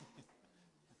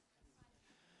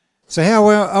So how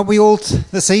are we all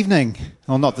this evening?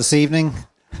 Well, not this evening,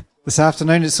 this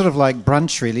afternoon. It's sort of like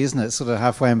brunch, really, isn't it? It's sort of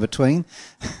halfway in between.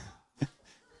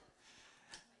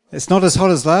 It's not as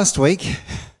hot as last week.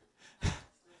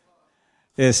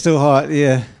 Yeah, it's still hot,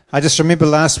 yeah. I just remember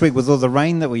last week with all the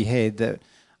rain that we had, that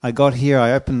I got here,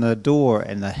 I opened the door,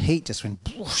 and the heat just went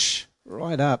whoosh,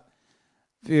 right up.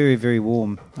 Very, very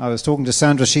warm. I was talking to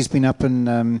Sandra. She's been up in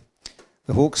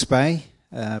the Hawke's Bay,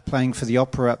 playing for the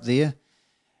opera up there.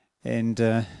 And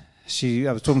I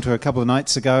was talking to her a couple of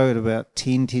nights ago at about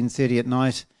 10:30 at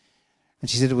night, and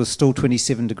she said it was still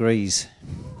 27 degrees.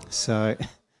 So it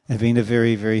had been a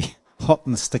very, very hot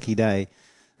and sticky day.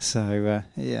 So,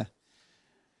 yeah.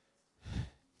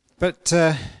 But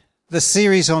the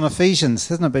series on Ephesians,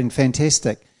 hasn't it been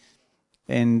fantastic?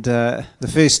 And the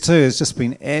first two has just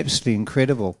been absolutely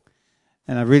incredible.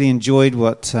 And I really enjoyed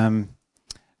what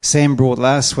Sam brought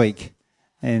last week.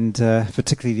 And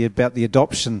particularly about the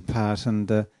adoption part,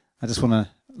 and I just want to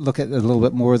look at a little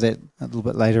bit more of that a little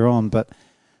bit later on. But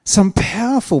some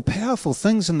powerful, powerful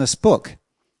things in this book,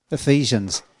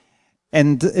 Ephesians,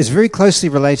 and it's very closely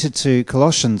related to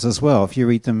Colossians as well, if you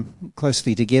read them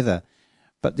closely together.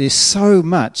 But there's so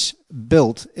much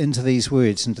built into these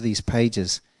words, into these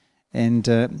pages,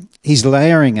 and he's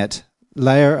layering it,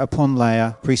 layer upon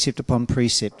layer, precept upon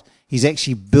precept. He's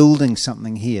actually building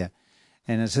something here.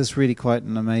 And it is really quite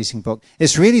an amazing book.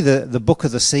 It's really the book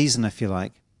of the season, if you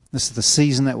like. This is the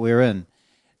season that we're in.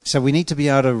 So we need to be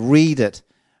able to read it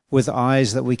with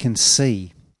eyes that we can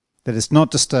see. That it's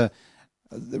not just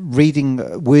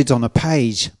reading words on a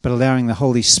page, but allowing the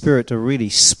Holy Spirit to really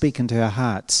speak into our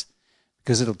hearts,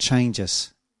 because it'll change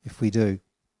us if we do.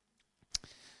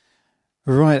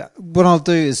 Right, what I'll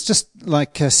do is just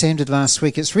like Sam did last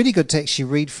week, it's really good to actually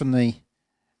read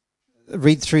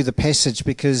through the passage,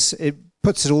 because it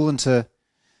puts it all into,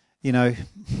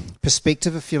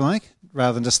 perspective, if you like,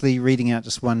 rather than just reading out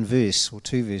just one verse or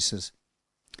two verses.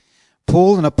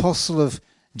 Paul, an apostle of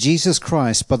Jesus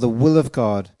Christ by the will of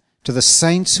God, to the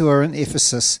saints who are in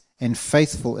Ephesus and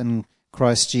faithful in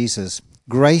Christ Jesus,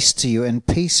 grace to you and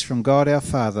peace from God our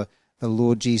Father, the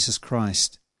Lord Jesus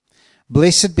Christ.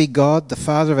 Blessed be God, the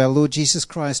Father of our Lord Jesus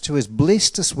Christ, who has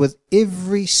blessed us with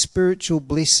every spiritual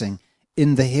blessing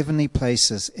in the heavenly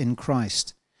places in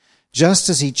Christ, just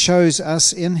as he chose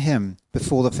us in him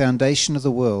before the foundation of the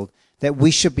world, that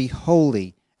we should be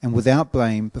holy and without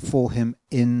blame before him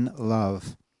in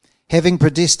love, having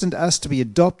predestined us to be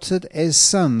adopted as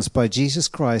sons by Jesus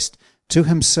Christ to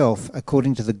himself,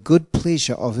 according to the good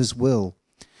pleasure of his will,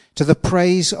 to the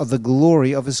praise of the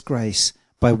glory of his grace,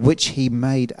 by which he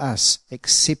made us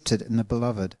accepted in the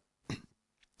beloved.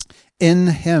 In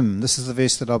him, this is the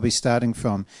verse that I'll be starting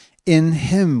from, in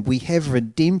him we have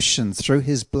redemption through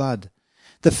his blood,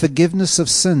 the forgiveness of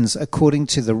sins according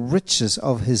to the riches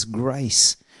of his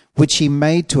grace, which he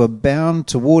made to abound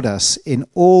toward us in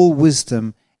all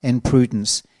wisdom and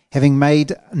prudence, having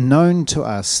made known to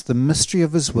us the mystery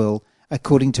of his will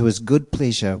according to his good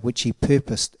pleasure, which he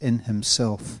purposed in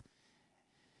himself.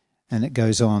 And it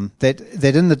goes on, that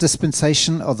in the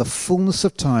dispensation of the fullness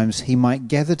of times he might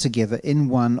gather together in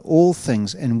one all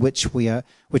things in which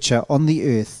are on the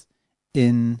earth,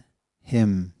 in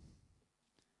him.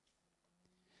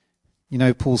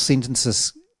 Paul's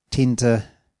sentences tend to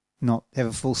not have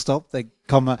a full stop, they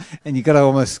comma, and you've got to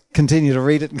almost continue to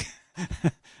read it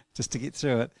just to get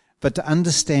through it. But to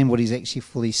understand what he's actually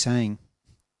fully saying.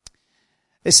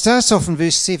 It starts off in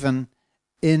verse 7,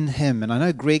 in him. And I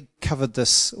know Greg covered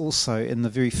this also in the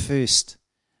very first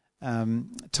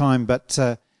time,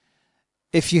 but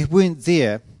if you weren't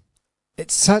there,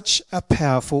 it's such a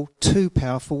two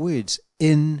powerful words,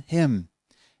 in him.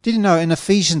 Did you know in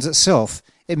Ephesians itself,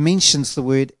 it mentions the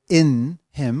word in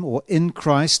him, or in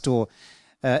Christ, or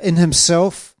in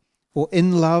himself, or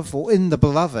in love, or in the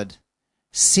beloved,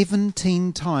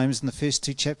 17 times in the first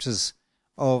two chapters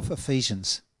of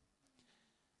Ephesians.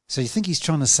 So you think he's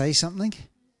trying to say something?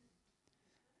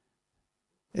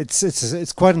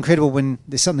 It's quite incredible when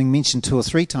there's something mentioned 2 or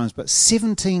 3 times, but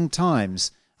 17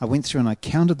 times I went through and I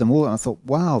counted them all, and I thought,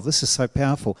 wow, this is so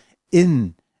powerful.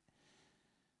 In.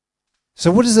 So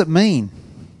what does it mean?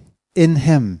 In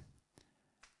him.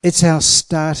 It's our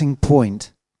starting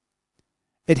point.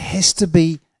 It has to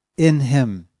be in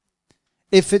him.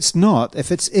 If it's not,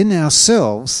 if it's in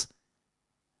ourselves,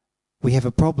 we have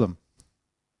a problem.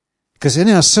 Because in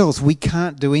ourselves, we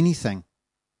can't do anything.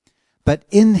 But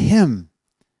in him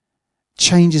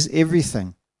changes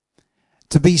everything.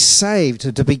 To be saved,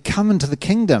 to come into the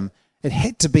kingdom, it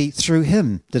had to be through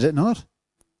him, did it not?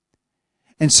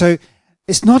 And so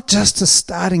it's not just a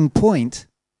starting point.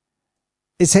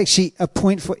 It's actually a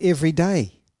point for every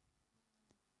day.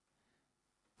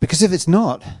 Because if it's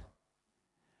not,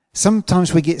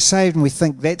 sometimes we get saved and we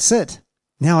think, that's it.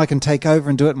 Now I can take over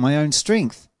and do it in my own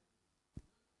strength.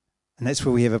 And that's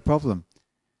where we have a problem.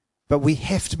 But we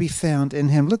have to be found in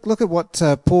him. Look at what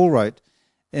Paul wrote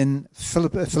in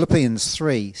Philippians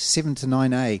 3,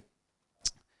 7-9a.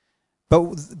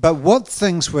 But what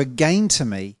things were gain to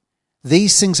me,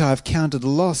 these things I have counted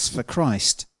loss for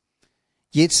Christ.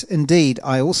 Yet indeed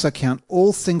I also count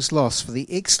all things lost for the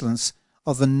excellence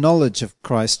of the knowledge of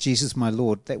Christ Jesus my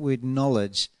Lord. That word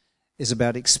knowledge is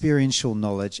about experiential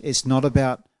knowledge. It's not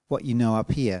about what you know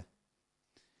up here.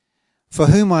 For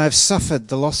whom I have suffered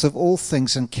the loss of all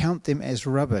things and count them as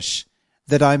rubbish,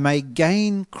 that I may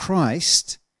gain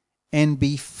Christ and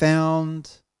be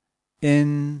found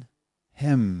in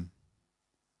him.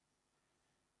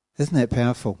 Isn't that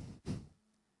powerful?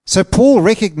 So Paul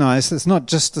recognized it's not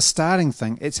just the starting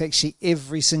thing, it's actually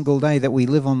every single day that we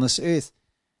live on this earth.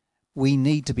 We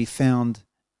need to be found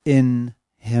in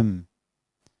him.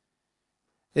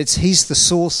 He's the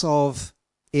source of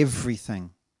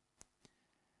everything.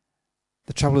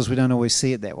 The trouble is we don't always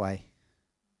see it that way.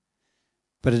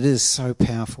 But it is so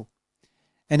powerful.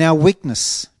 And our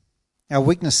weaknesses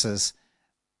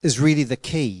is really the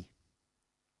key.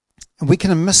 And we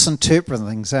can misinterpret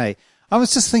things, eh? I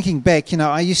was just thinking back,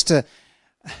 I used to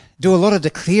do a lot of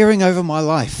declaring over my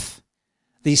life.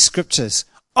 These scriptures.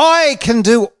 I can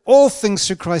do all things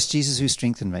through Christ Jesus who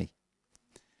strengthened me.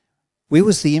 Where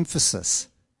was the emphasis?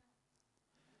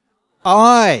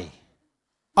 I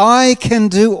can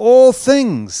do all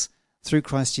things through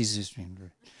Christ Jesus who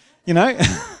strengthened me.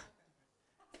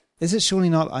 Is it surely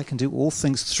not, I can do all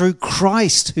things through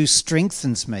Christ who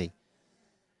strengthens me?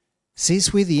 See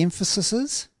where the emphasis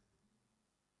is?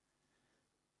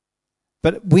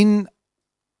 But when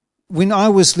I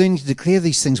was learning to declare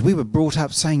these things, we were brought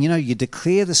up saying, you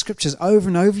declare the scriptures over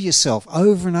and over yourself,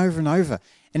 over and over and over.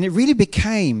 And it really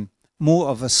became more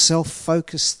of a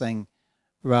self-focused thing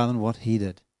rather than what he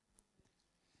did.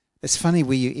 It's funny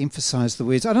where you emphasize the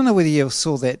words. I don't know whether you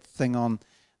saw that thing on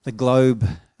the Globe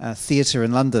Theatre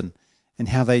in London and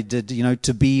how they did,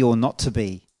 to be or not to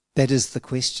be. That is the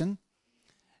question.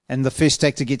 And the first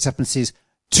actor gets up and says,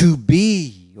 to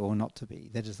be or not to be.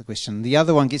 That is the question. The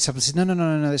other one gets up and says, no,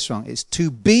 that's wrong. It's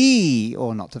to be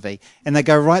or not to be. And they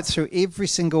go right through every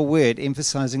single word,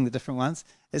 emphasizing the different ones.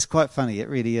 It's quite funny. It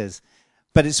really is.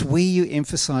 But it's where you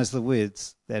emphasize the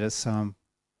words that is so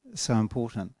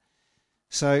important.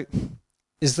 So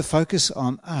is the focus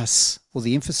on us, or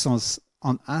the emphasis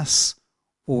on us,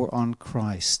 or on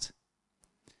Christ?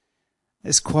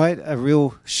 It's quite a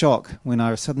real shock when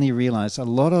I suddenly realized a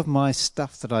lot of my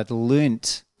stuff that I'd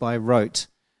learnt by rote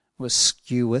was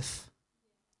skew with.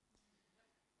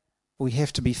 We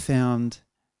have to be found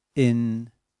in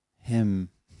him,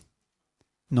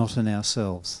 not in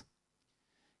ourselves,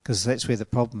 because that's where the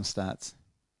problem starts.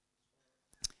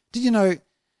 Did you know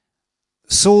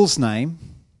Saul's name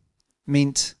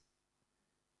means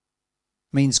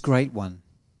great one,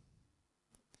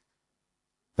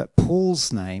 but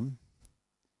Paul's name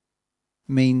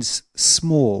means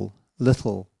small,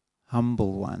 little,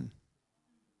 humble one.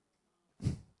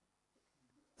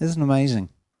 Isn't it amazing?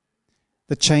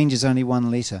 The change is only one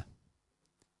letter,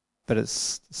 but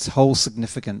its whole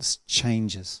significance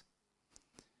changes.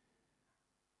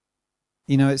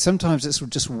 Sometimes it's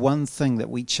just one thing that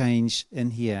we change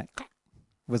in here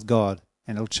with God,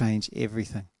 and it'll change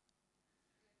everything.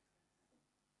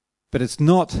 But it's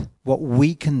not what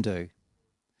we can do.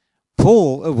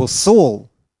 Saul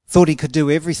thought he could do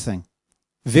everything.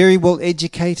 Very well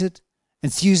educated,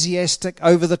 enthusiastic,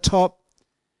 over the top.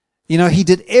 He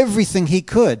did everything he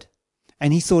could,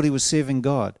 and he thought he was serving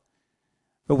God.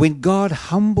 But when God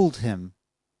humbled him,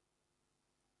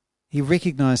 he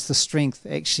recognized the strength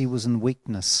actually was in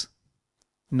weakness,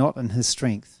 not in his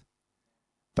strength,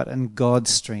 but in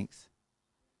God's strength.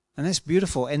 And that's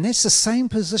beautiful. And that's the same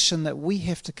position that we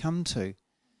have to come to.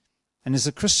 And as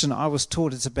a Christian, I was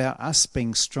taught it's about us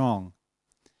being strong.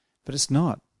 But it's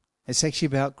not. It's actually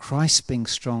about Christ being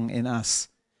strong in us.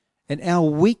 In our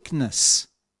weakness,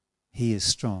 he is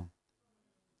strong.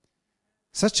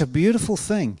 Such a beautiful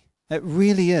thing. It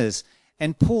really is.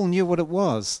 And Paul knew what it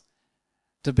was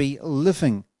to be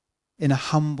living in a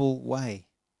humble way.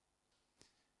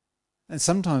 And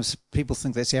sometimes people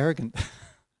think that's arrogant.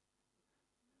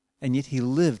 And yet he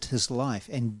lived his life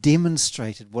and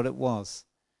demonstrated what it was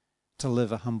to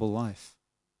live a humble life.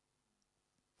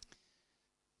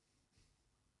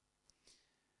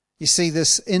 You see,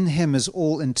 this in him is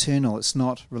all internal. It's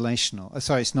not relational.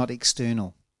 It's not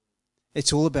external.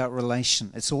 It's all about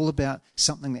relation. It's all about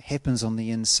something that happens on the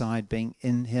inside, being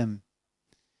in him.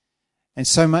 And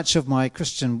so much of my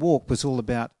Christian walk was all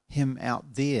about him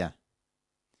out there.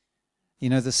 You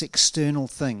know, this external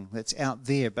thing that's out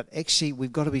there, but actually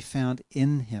we've got to be found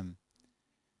in him.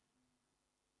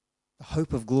 The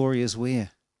hope of glory is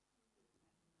where?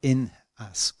 In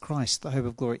us. Christ, the hope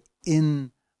of glory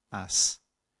in us.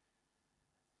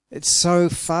 It's so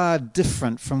far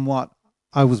different from what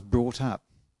I was brought up.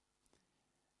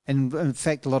 And in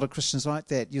fact, a lot of Christians like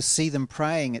that. You see them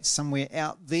praying, it's somewhere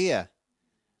out there.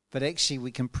 But actually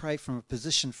we can pray from a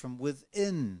position from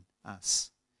within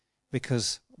us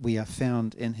because we are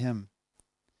found in him.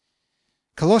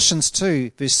 Colossians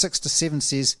 2, verse 6 to 7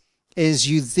 says, "As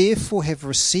you therefore have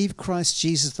received Christ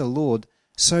Jesus the Lord,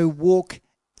 so walk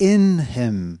in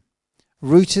him,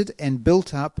 rooted and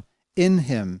built up in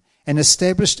him, and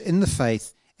established in the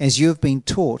faith as you have been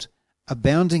taught,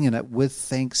 abounding in it with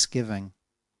thanksgiving."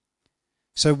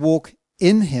 So walk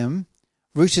in him,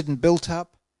 rooted and built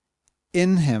up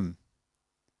in him,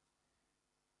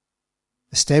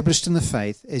 established in the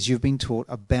faith as you've been taught,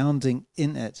 abounding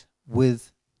in it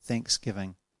with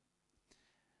thanksgiving.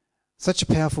 Such a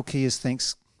powerful key is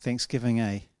thanksgiving,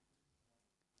 eh?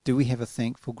 Do we have a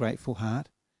thankful, grateful heart?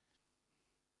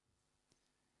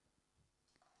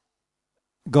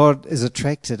 God is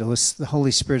attracted, or the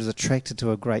Holy Spirit is attracted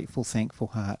to a grateful, thankful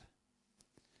heart.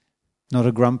 Not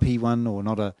a grumpy one, or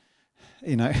not a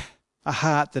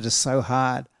heart that is so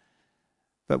hard.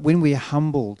 But when we are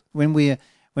humbled, when we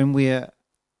are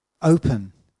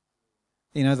open,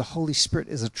 the Holy Spirit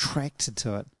is attracted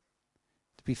to it,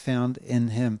 to be found in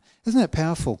him. Isn't that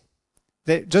powerful?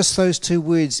 That just those two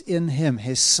words, in him,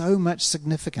 has so much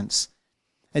significance.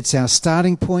 It's our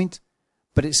starting point,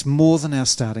 but it's more than our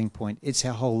starting point. It's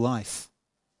our whole life.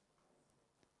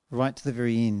 Right to the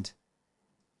very end.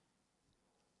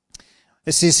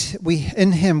 It says,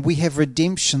 in him we have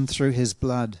redemption through his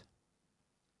blood.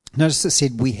 Notice it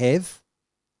said we have,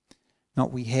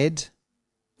 not we had,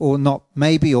 or not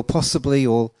maybe or possibly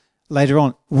or later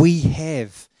on. We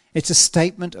have. It's a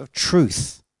statement of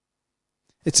truth.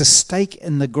 It's a stake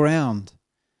in the ground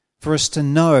for us to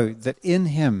know that in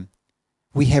him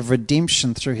we have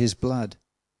redemption through his blood.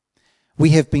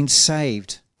 We have been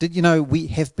saved. Did you know we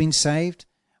have been saved?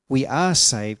 We are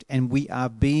saved and we are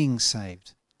being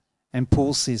saved. And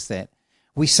Paul says that.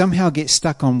 We somehow get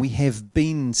stuck on we have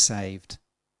been saved.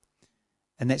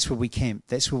 And that's where we camp.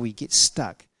 That's where we get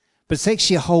stuck. But it's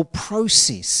actually a whole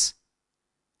process.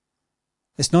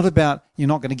 It's not about you're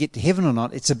not going to get to heaven or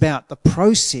not. It's about the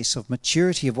process of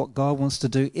maturity of what God wants to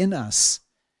do in us,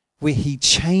 where he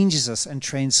changes us and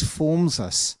transforms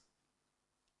us.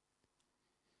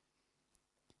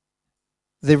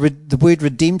 The word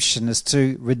redemption is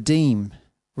to redeem,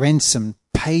 ransom,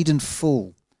 paid in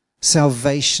full,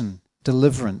 salvation,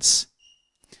 deliverance,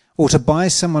 or to buy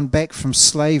someone back from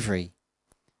slavery,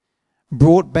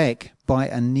 brought back by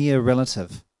a near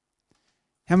relative.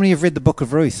 How many have read the book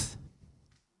of Ruth?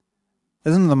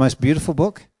 Isn't it the most beautiful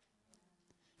book?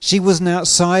 She was an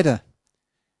outsider.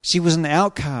 She was an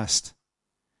outcast.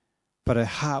 But her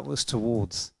heart was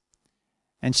towards.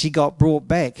 And she got brought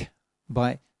back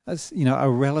by a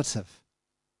relative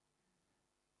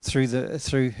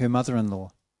through her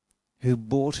mother-in-law who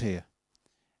bought her.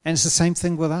 And it's the same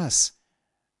thing with us.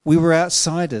 We were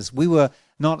outsiders. We were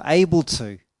not able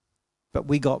to, but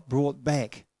we got brought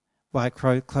back by a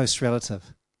close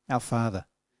relative, our Father.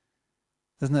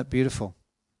 Isn't that beautiful?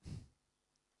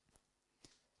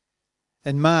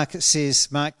 In Mark it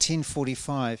says, Mark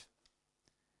 10:45,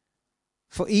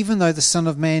 For even the Son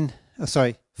of Man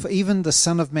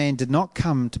did not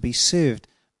come to be served,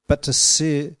 but to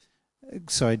serve,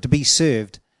 to be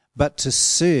served, but to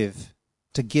serve,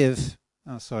 to give.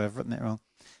 I've written that wrong.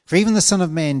 For even the Son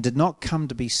of Man did not come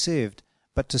to be served,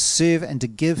 but to serve and to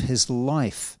give his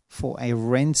life for a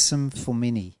ransom for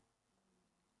many.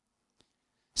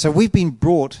 So we've been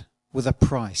brought with a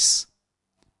price,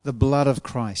 the blood of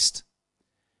Christ.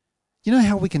 You know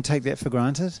how we can take that for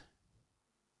granted?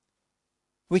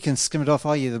 We can skim it off.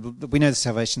 Oh yeah, we know the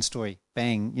salvation story.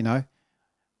 Bang,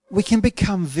 We can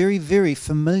become very, very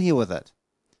familiar with it,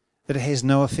 that it has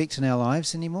no effect in our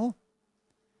lives anymore.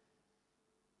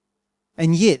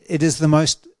 And yet it is the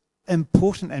most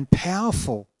important and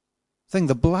powerful thing,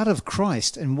 the blood of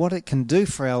Christ and what it can do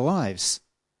for our lives.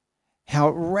 How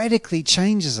it radically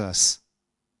changes us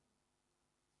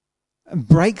and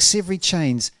breaks every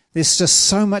chains. There's just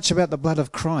so much about the blood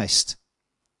of Christ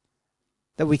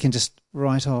that we can just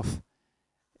write off.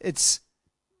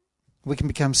 We can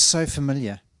become so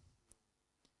familiar.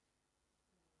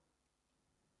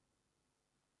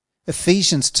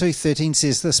 Ephesians 2:13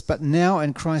 says this, But now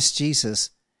in Christ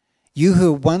Jesus, You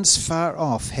who were once far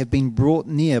off have been brought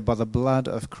near by the blood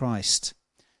of Christ.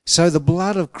 So the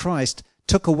blood of Christ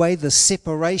took away the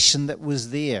separation that was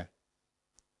there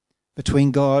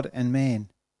between God and man.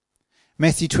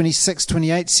 Matthew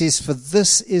 26:28 says, "For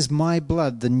this is my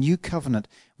blood, the new covenant,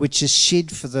 which is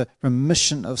shed for the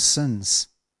remission of sins."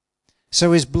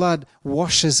 So his blood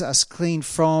washes us clean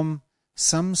from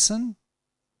some sin,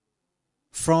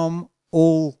 from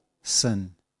all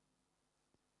sin.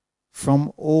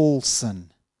 From all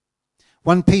sin.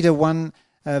 1 Peter 1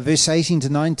 verse 18 to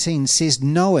 19 says,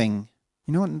 knowing.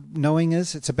 You know what knowing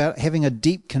is? It's about having a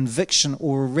deep conviction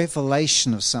or a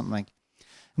revelation of something.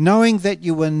 Knowing that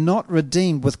you were not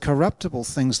redeemed with corruptible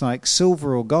things like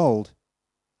silver or gold.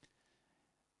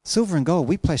 Silver and gold,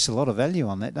 we place a lot of value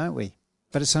on that, don't we?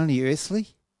 But it's only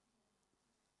earthly.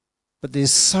 But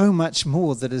there's so much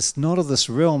more that is not of this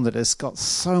realm that has got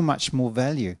so much more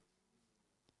value.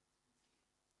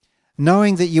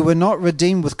 Knowing that you were not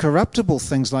redeemed with corruptible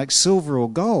things like silver or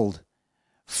gold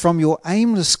from your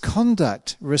aimless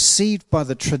conduct received by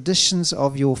the traditions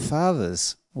of your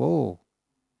fathers. Whoa.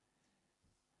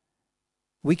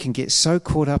 We can get so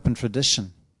caught up in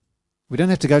tradition. We don't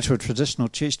have to go to a traditional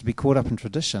church to be caught up in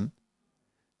tradition.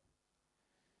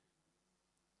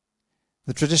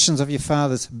 The traditions of your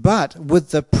fathers, but with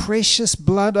the precious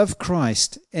blood of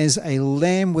Christ as a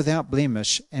lamb without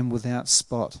blemish and without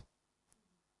spot.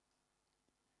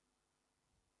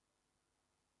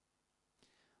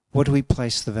 What do we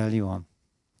place the value on?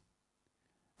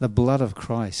 The blood of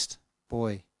Christ.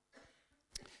 Boy.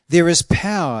 There is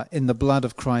power in the blood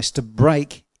of Christ to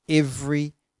break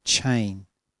every chain.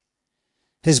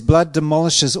 His blood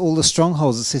demolishes all the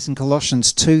strongholds, it says in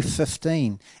Colossians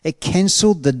 2:15. It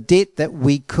cancelled the debt that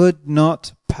we could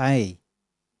not pay.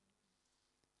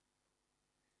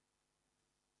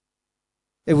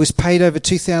 It was paid over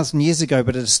 2,000 years ago,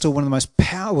 but it is still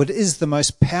it is the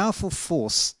most powerful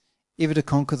force ever to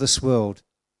conquer this world.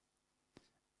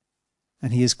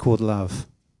 And he is called love.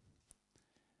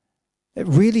 It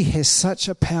really has such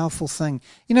a powerful thing.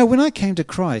 You know, when I came to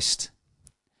Christ,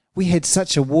 we had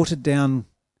such a watered down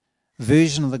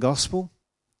version of the gospel.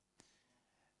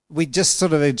 We just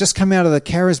come out of the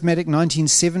charismatic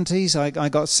 1970s. I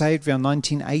got saved around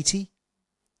 1980.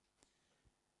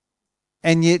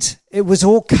 And yet it was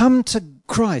all come to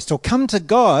Christ or come to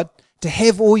God to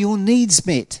have all your needs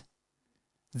met.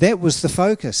 That was the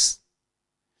focus.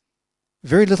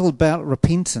 Very little about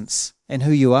repentance and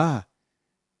who you are.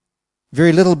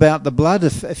 Very little about the blood,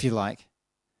 if you like.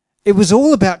 It was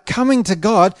all about coming to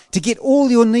God to get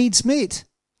all your needs met.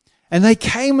 And they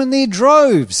came in their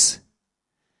droves.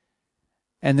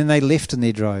 And then they left in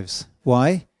their droves.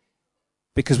 Why?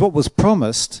 Because what was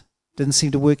promised didn't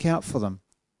seem to work out for them.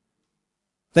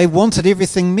 They wanted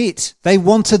everything met. They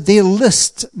wanted their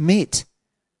list met.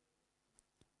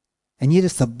 And yet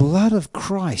if the blood of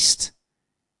Christ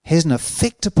has an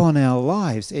effect upon our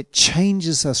lives, it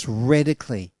changes us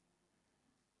radically.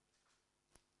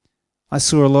 I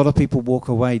saw a lot of people walk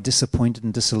away disappointed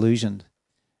and disillusioned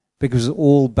because it was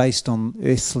all based on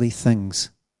earthly things,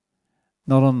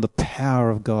 not on the power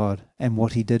of God and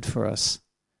what he did for us.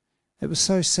 It was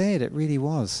so sad, it really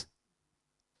was.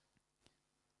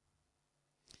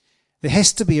 There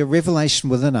has to be a revelation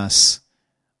within us.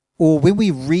 Or when we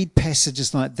read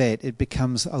passages like that, it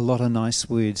becomes a lot of nice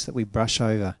words that we brush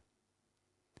over.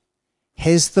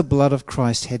 Has the blood of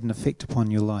Christ had an effect upon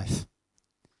your life?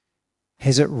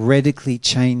 Has it radically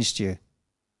changed you?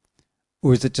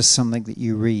 Or is it just something that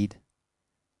you read?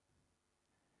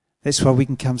 That's why we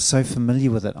can become so familiar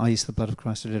with it. Yes, the blood of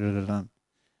Christ.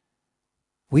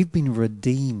 We've been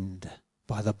redeemed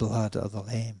by the blood of the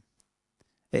Lamb.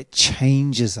 It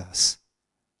changes us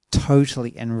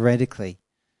totally and radically.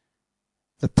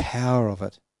 The power of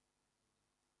it.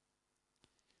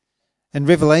 In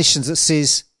Revelations it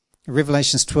says,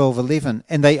 Revelations 12:11,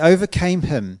 and they overcame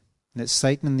him, that's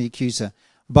Satan and the accuser,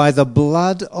 by the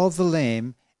blood of the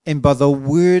Lamb and by the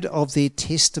word of their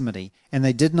testimony, and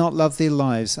they did not love their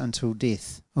lives until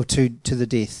death, or to the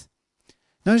death.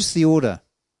 Notice the order.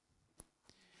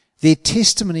 Their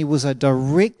testimony was a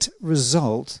direct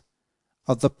result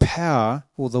of the power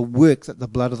or the work that the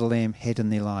blood of the Lamb had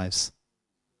in their lives.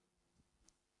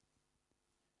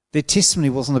 Their testimony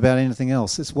wasn't about anything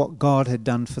else. It's what God had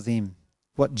done for them.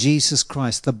 What Jesus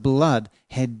Christ, the blood,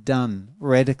 had done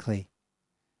radically.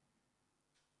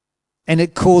 And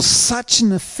it caused such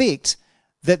an effect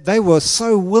that they were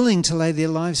so willing to lay their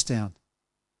lives down.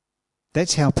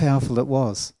 That's how powerful it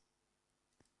was.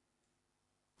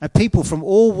 And people from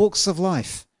all walks of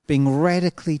life being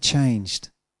radically changed.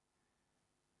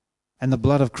 And the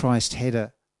blood of Christ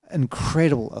had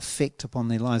incredible effect upon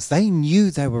their lives. They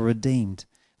knew they were redeemed.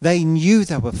 They knew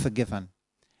they were forgiven.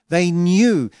 They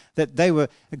knew that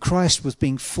Christ was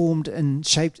being formed and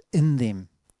shaped in them.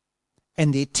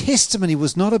 And their testimony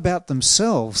was not about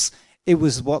themselves. It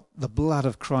was what the blood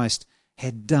of Christ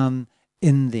had done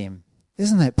in them.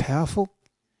 Isn't that powerful?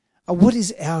 What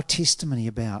is our testimony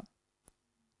about?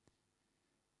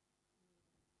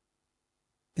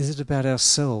 Is it about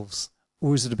ourselves,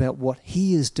 or is it about what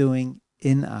He is doing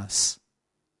in us?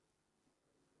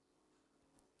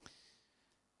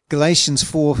 Galatians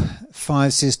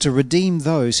 4:5 says, to redeem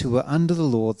those who were under the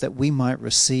law, that we might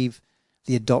receive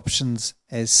the adoptions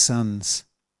as sons.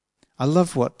 I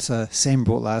love what Sam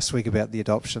brought last week about the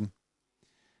adoption.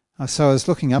 So I was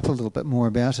looking up a little bit more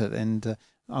about it, and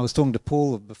I was talking to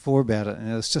Paul before about it,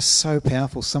 and it was just so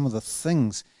powerful, some of the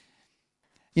things.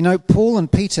 You know, Paul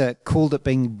and Peter called it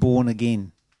being born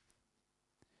again.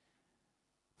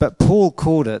 But Paul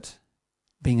called it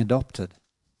being adopted.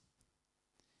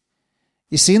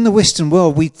 You see, in the Western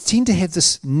world, we tend to have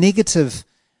this negative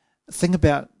thing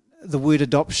about the word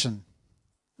adoption.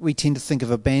 We tend to think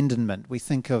of abandonment. We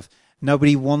think of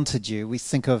nobody wanted you. We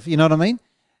think of, you know what I mean?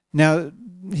 Now,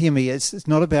 hear me, it's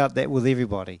not about that with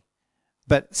everybody.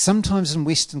 But sometimes in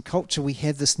Western culture, we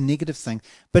have this negative thing.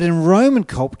 But in Roman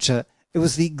culture, it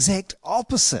was the exact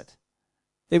opposite.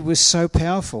 It was so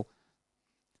powerful.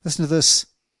 Listen to this.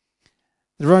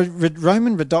 The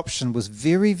Roman adoption was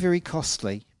very, very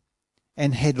costly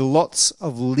and had lots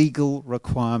of legal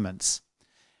requirements.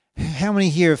 How many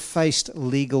here have faced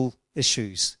legal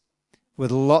issues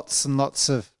with lots and lots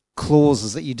of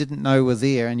clauses that you didn't know were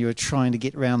there and you were trying to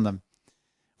get around them?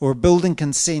 Or a building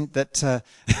consent that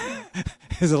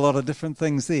there's a lot of different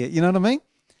things there. You know what I mean?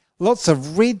 Lots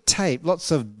of red tape,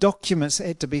 lots of documents that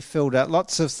had to be filled out,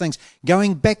 lots of things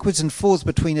going backwards and forwards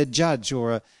between a judge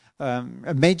or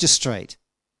a magistrate.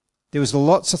 There was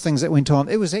lots of things that went on.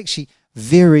 It was actually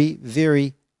very,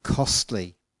 very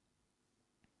costly.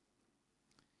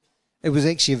 It was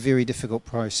actually a very difficult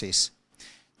process.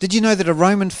 Did you know that a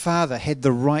Roman father had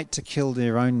the right to kill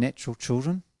their own natural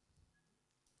children?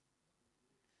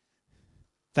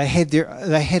 They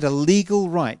had a legal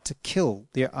right to kill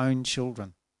their own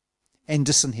children and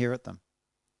disinherit them.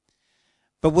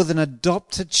 But with an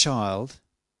adopted child,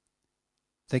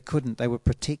 they couldn't. They were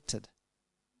protected.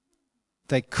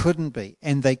 They couldn't be,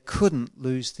 and they couldn't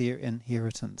lose their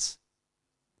inheritance.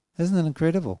 Isn't that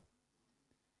incredible?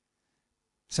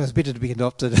 So it's better to be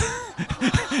adopted.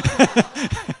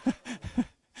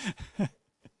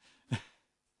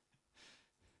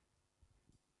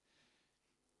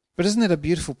 But isn't that a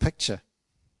beautiful picture?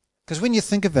 Because when you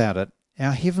think about it,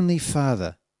 our Heavenly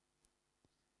Father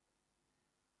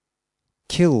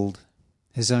killed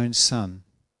His own Son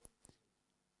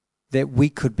that we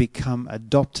could become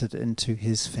adopted into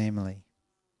His family.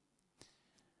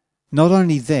 Not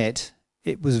only that,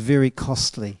 it was very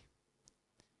costly.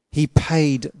 He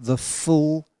paid the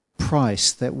full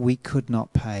price that we could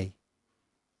not pay.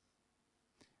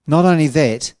 Not only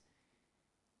that,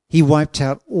 He wiped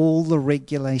out all the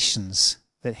regulations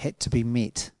that had to be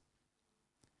met,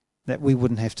 that we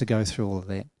wouldn't have to go through all of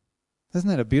that. Isn't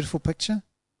that a beautiful picture?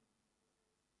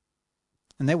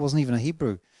 And that wasn't even a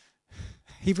Hebrew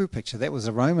picture. That was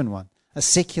a Roman one, a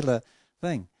secular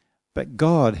thing. But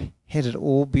God had it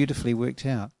all beautifully worked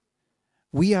out.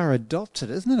 We are adopted.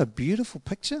 Isn't it a beautiful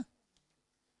picture?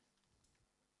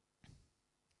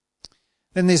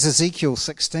 Then there's Ezekiel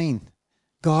 16.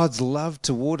 God's love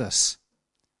toward us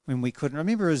when we couldn't.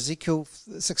 Remember Ezekiel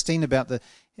 16 about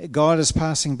God is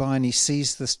passing by and He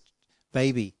sees this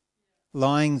baby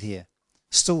lying there,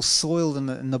 still soiled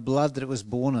in the blood that it was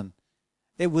born in.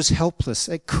 It was helpless.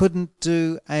 It couldn't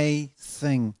do a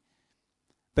thing.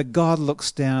 But God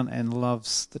looks down and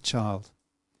loves the child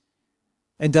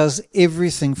and does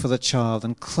everything for the child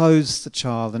and clothes the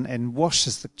child and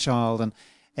washes the child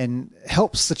and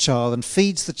helps the child and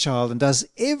feeds the child and does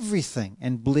everything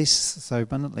and blesses so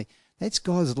abundantly. That's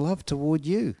God's love toward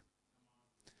you.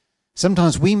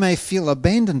 Sometimes we may feel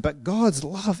abandoned, but God's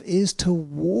love is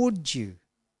toward you,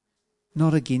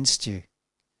 not against you.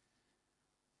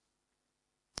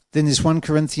 Then there's 1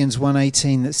 Corinthians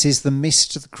 1:18 that says the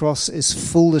message of the cross is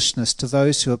foolishness to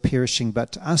those who are perishing,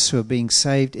 but to us who are being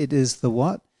saved, it is the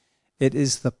what? It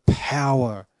is the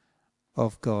power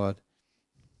of God.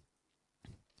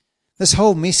 This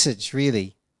whole message,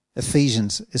 really,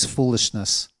 Ephesians, is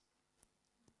foolishness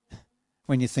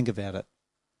when you think about it.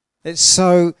 It's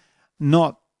so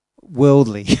not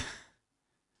worldly,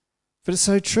 but it's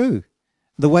so true.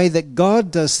 The way that God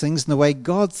does things and the way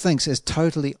God thinks is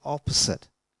totally opposite.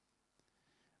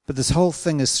 But this whole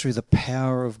thing is through the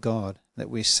power of God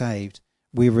that we're saved,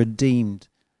 We're redeemed,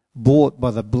 bought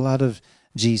by the blood of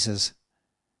Jesus,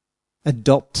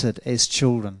 adopted as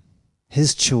children,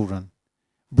 his children,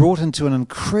 brought into an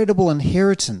incredible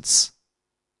inheritance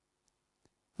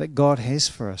that God has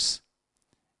for us.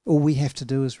 All we have to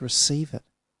do is receive it.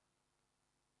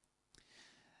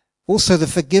 Also, the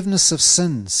forgiveness of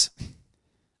sins.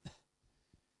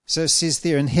 So it says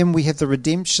there, in him we have the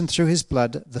redemption through his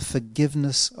blood, the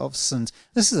forgiveness of sins.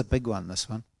 This is a big one, this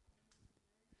one.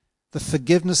 The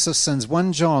forgiveness of sins.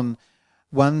 1 John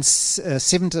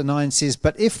 7-9 says,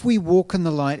 but if we walk in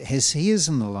the light as he is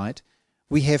in the light,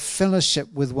 we have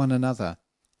fellowship with one another.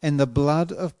 And the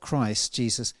blood of Christ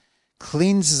Jesus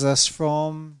cleanses us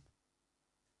from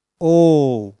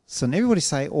all sin. Everybody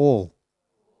say all.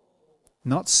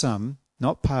 Not some,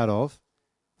 not part of,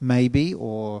 maybe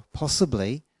or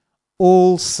possibly,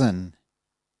 all sin.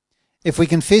 If we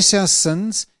confess our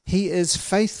sins, he is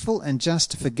faithful and just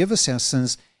to forgive us our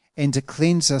sins and to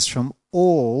cleanse us from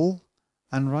all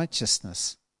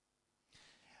unrighteousness.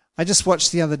 I just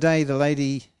watched the other day the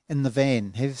lady in the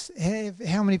van.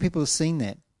 How many people have seen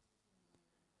that?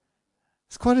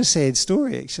 It's quite a sad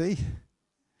story, actually.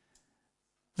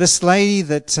 This lady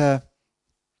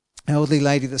elderly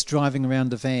lady that's driving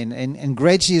around the van, and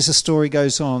gradually as the story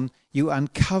goes on, you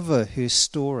uncover her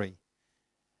story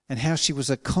and how she was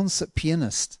a concert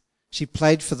pianist. She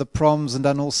played for the Proms and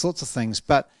done all sorts of things,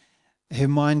 but her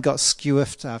mind got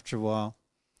skewiffed after a while.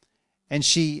 And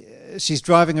she's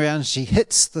driving around and she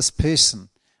hits this person.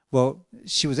 Well,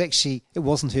 it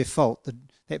wasn't her fault.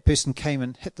 That person came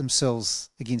and hit themselves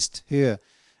against her.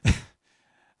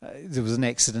 There was an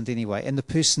accident anyway, and the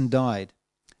person died.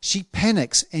 She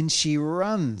panics and she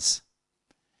runs.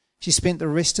 She spent the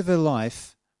rest of her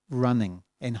life running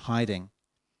and hiding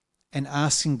and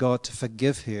asking God to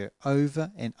forgive her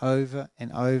over and over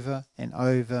and over and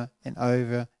over and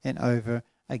over and over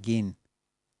again.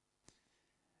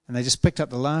 And they just picked up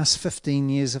the last 15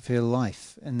 years of her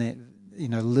life in that,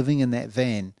 living in that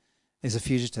van as a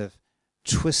fugitive,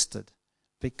 twisted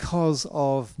because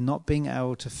of not being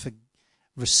able to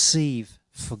receive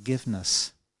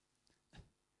forgiveness.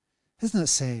 Isn't it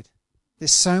sad?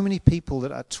 There's so many people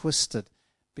that are twisted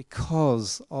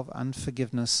because of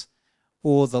unforgiveness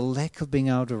or the lack of being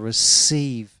able to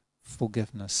receive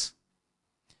forgiveness.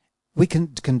 We can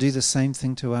do the same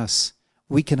thing to us.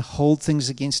 We can hold things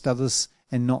against others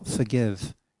and not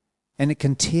forgive. And it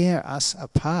can tear us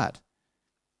apart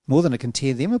more than it can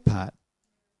tear them apart.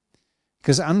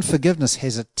 Because unforgiveness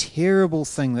has a terrible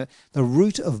thing, that the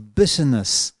root of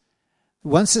bitterness,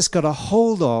 once it's got a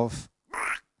hold of,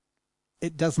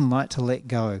 it doesn't like to let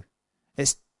go.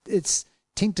 Its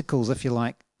tentacles, if you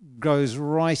like, grows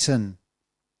right in.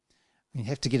 You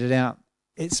have to get it out.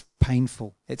 It's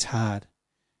painful. It's hard.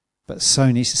 But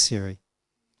so necessary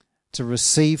to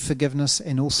receive forgiveness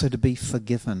and also to be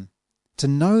forgiven. To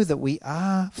know that we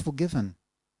are forgiven.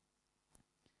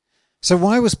 So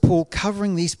why was Paul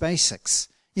covering these basics?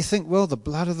 You think, well, the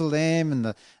blood of the Lamb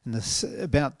and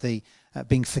about the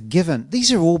being forgiven.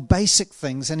 These are all basic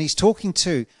things, and he's talking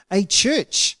to a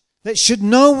church that should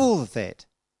know all of that.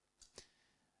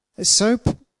 It's so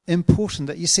important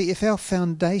that, you see, if our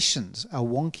foundations are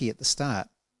wonky at the start,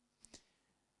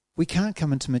 we can't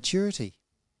come into maturity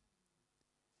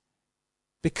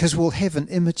because we'll have an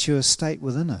immature state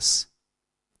within us.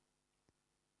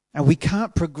 And we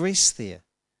can't progress there.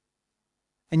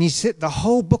 And you said the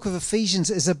whole book of Ephesians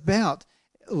is about,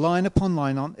 line upon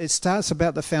line on, it starts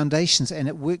about the foundations and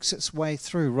it works its way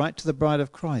through right to the bride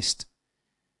of Christ.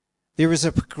 There is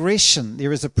a progression,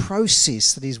 there is a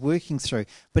process that he's working through,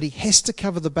 but he has to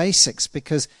cover the basics,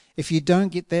 because if you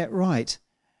don't get that right,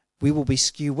 we will be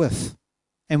skew with,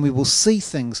 and we will see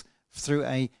things through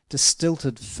a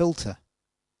distorted filter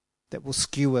that will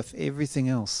skew with everything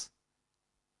else.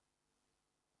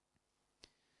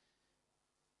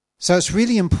 So it's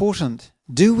really important.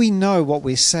 Do we know what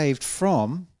we're saved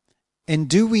from, and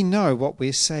do we know what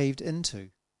we're saved into?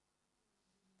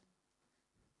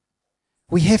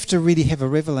 We have to really have a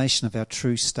revelation of our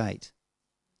true state.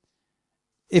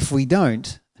 If we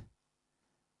don't,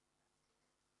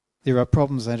 there are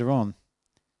problems later on.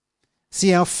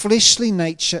 See, our fleshly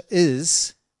nature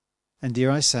is, and dare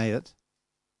I say it,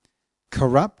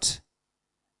 corrupt,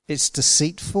 it's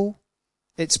deceitful,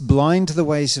 it's blind to the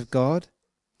ways of God,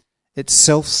 it's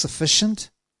self-sufficient.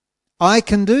 I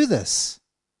can do this.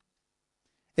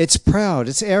 It's proud,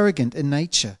 it's arrogant in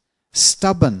nature,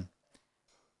 stubborn.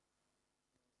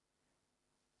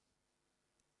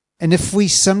 And if we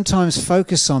sometimes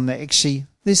focus on that, actually,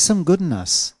 there's some good in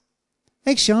us.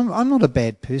 Actually, I'm not a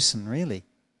bad person, really.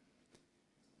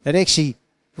 It actually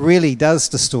really does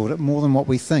distort it more than what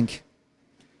we think.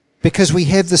 because we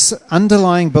have this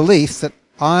underlying belief that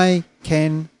I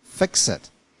can fix it.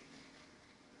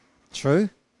 True?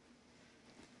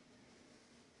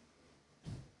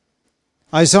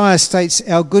 Isaiah states,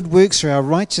 our good works or our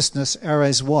righteousness are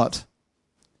as what?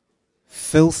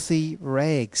 Filthy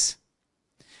rags.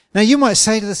 Now you might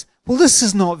say to this, well, this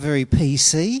is not very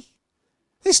PC.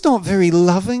 It's not very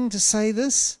loving to say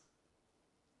this.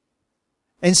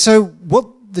 And so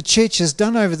what the church has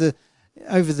done over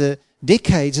the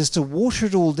decades is to water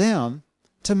it all down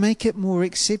to make it more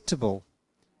acceptable.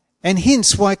 And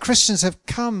hence why Christians have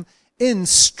come in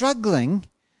struggling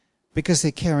because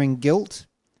they're carrying guilt,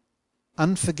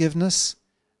 unforgiveness,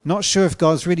 not sure if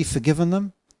God's really forgiven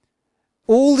them.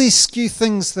 All these skew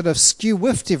things that have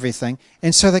skew-whiffed everything,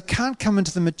 and so they can't come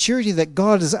into the maturity that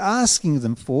God is asking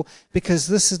them for because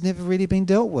this has never really been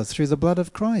dealt with through the blood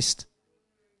of Christ.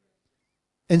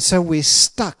 And so we're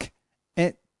stuck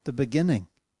at the beginning.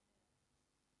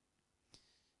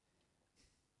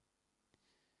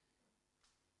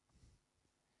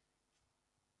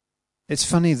 It's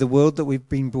funny, the world that we've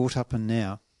been brought up in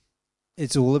now,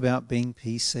 it's all about being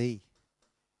PC.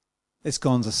 It's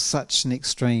gone to such an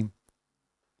extreme.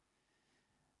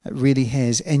 It really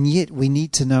has. And yet we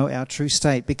need to know our true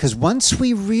state, because once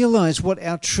we realize what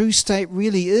our true state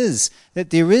really is,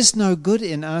 that there is no good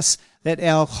in us, that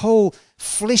our whole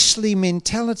fleshly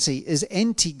mentality is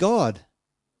anti-God,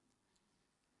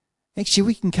 actually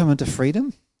we can come into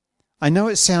freedom. I know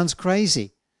it sounds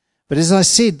crazy, but as I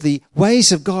said, the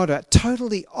ways of God are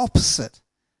totally opposite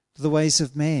to the ways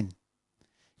of man.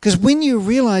 Because when you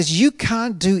realize you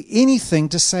can't do anything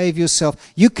to save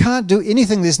yourself, you can't do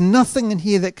anything, there's nothing in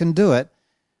here that can do it,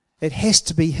 it has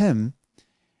to be Him,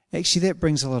 actually that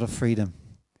brings a lot of freedom.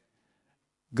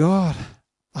 God,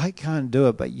 I can't do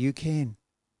it, but you can.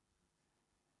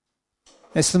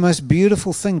 It's the most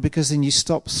beautiful thing, because then you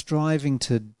stop striving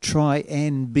to try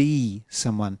and be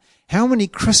someone. How many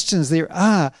Christians there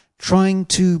are trying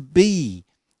to be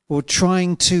or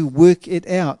trying to work it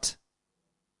out?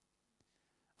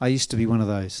 I used to be one of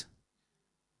those.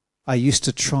 I used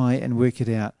to try and work it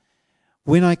out.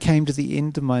 When I came to the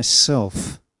end of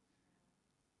myself,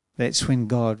 that's when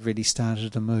God really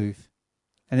started to move.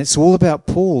 And it's all about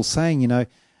Paul saying,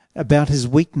 about his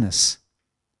weakness.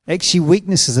 Actually,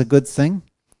 weakness is a good thing,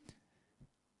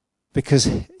 because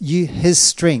his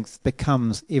strength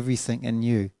becomes everything in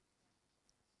you.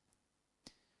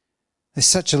 There's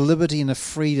such a liberty and a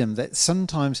freedom that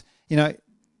sometimes,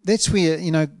 that's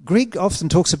where, Greg often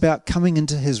talks about coming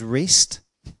into his rest.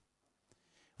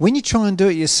 When you try and do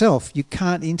it yourself, you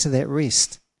can't enter that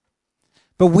rest.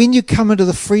 But when you come into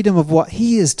the freedom of what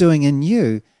He is doing in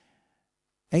you,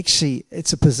 actually,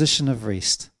 it's a position of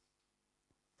rest.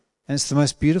 And it's the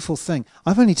most beautiful thing.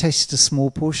 I've only tasted a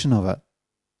small portion of it.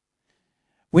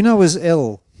 When I was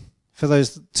ill for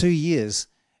those 2 years,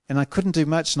 and I couldn't do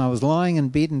much, and I was lying in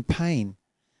bed in pain,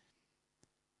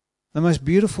 the most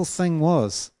beautiful thing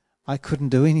was I couldn't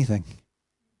do anything.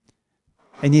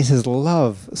 And yet His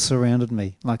love surrounded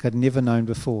me like I'd never known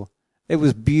before. It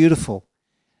was beautiful.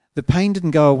 The pain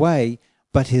didn't go away,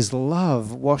 but His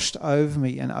love washed over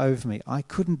me and over me. I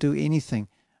couldn't do anything,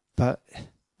 but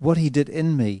what He did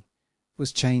in me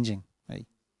was changing me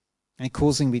and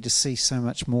causing me to see so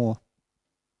much more.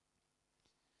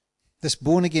 This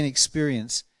born-again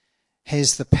experience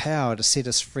has the power to set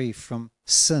us free from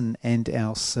sin and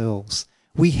ourselves.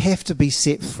 We have to be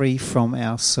set free from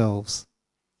ourselves.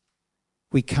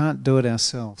 We can't do it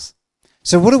ourselves.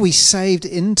 So what are we saved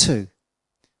into?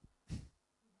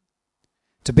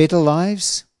 To better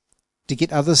lives? To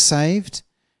get others saved?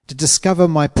 To discover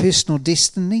my personal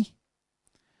destiny?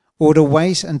 Or to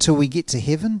wait until we get to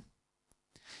heaven?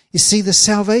 You see, the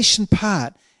salvation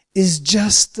part is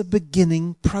just the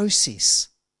beginning process.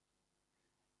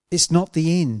 It's not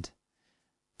the end.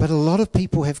 But a lot of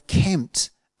people have camped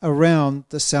around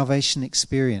the salvation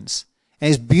experience.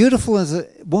 As beautiful as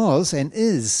it was and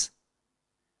is,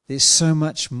 there's so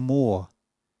much more.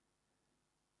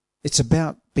 It's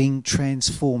about being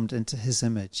transformed into His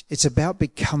image. It's about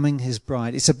becoming His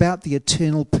bride. It's about the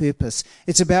eternal purpose.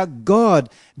 It's about God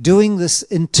doing this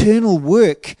internal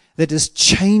work that is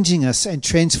changing us and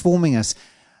transforming us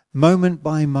moment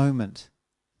by moment.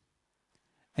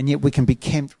 And yet we can be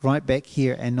camped right back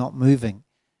here and not moving.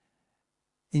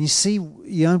 And you see,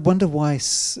 I wonder why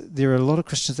there are a lot of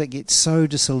Christians that get so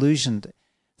disillusioned,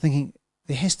 thinking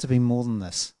there has to be more than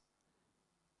this.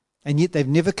 And yet they've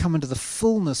never come into the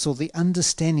fullness or the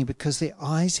understanding, because their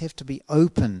eyes have to be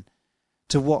open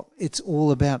to what it's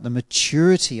all about, the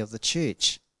maturity of the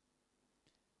church.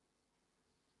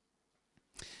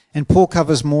 And Paul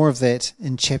covers more of that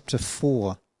in chapter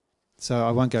 4. So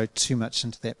I won't go too much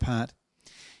into that part.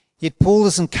 Yet Paul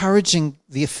is encouraging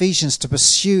the Ephesians to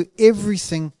pursue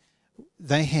everything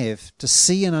they have to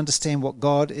see and understand what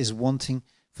God is wanting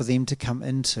for them to come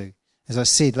into. As I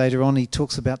said, later on he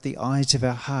talks about the eyes of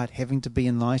our heart having to be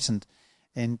enlightened,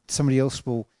 and somebody else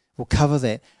will cover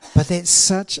that. But that's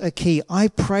such a key. I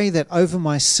pray that over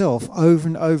myself over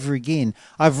and over again.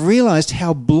 I've realized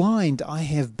how blind I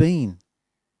have been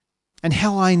and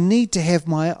how I need to have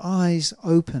my eyes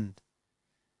opened,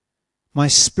 my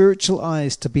spiritual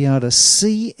eyes, to be able to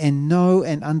see and know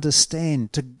and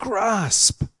understand, to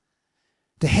grasp,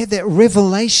 to have that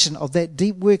revelation of that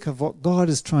deep work of what God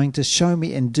is trying to show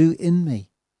me and do in me.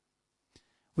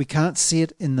 We can't see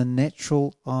it in the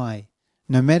natural eye.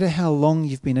 No matter how long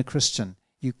you've been a Christian,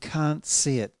 you can't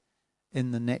see it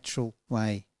in the natural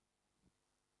way.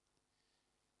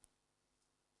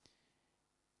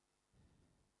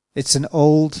 It's an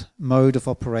old mode of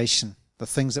operation, the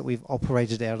things that we've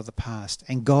operated out of the past,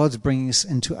 and God's bringing us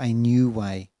into a new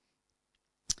way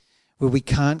where we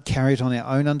can't carry it on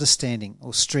our own understanding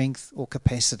or strength or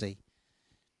capacity.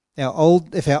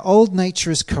 If our old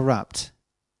nature is corrupt,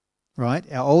 right?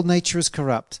 Our old nature is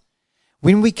corrupt.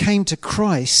 When we came to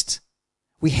Christ,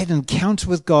 we had an encounter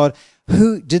with God.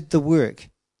 Who did the work?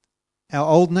 Our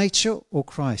old nature or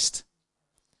Christ?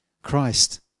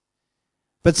 Christ.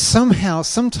 But somehow,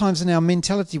 sometimes in our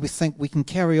mentality, we think we can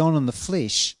carry on in the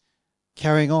flesh,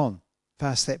 carrying on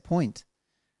past that point.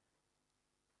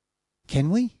 Can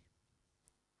we?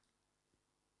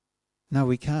 No,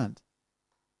 we can't.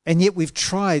 And yet we've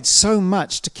tried so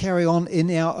much to carry on in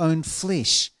our own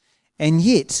flesh. And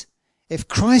yet, if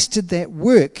Christ did that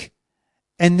work,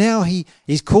 and now he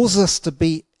calls us to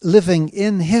be living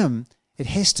in him, it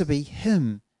has to be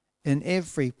him in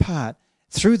every part,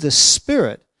 through the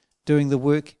Spirit doing the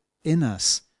work in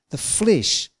us. The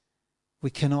flesh we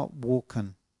cannot walk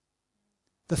in.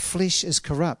 The flesh is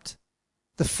corrupt.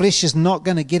 The flesh is not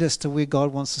going to get us to where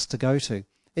God wants us to go to.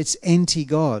 It's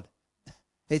anti-God.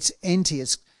 It's anti.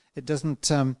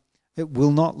 It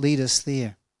will not lead us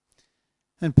there.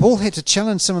 And Paul had to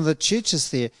challenge some of the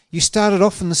churches there. You started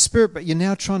off in the Spirit, but you're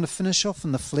now trying to finish off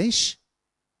in the flesh.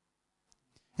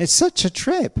 It's such a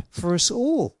trap for us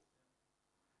all,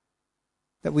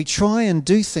 that we try and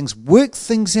do things, work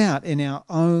things out in our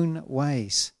own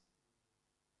ways.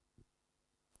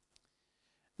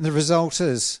 And the result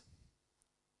is,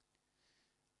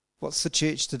 what's the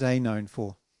church today known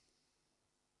for?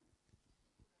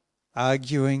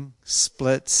 Arguing,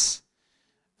 splits,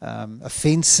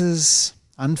 offences,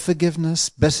 unforgiveness,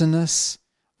 bitterness,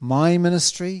 my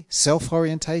ministry,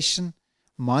 self-orientation,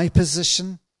 my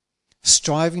position,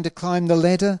 striving to climb the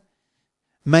ladder,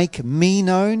 make me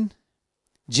known,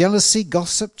 jealousy,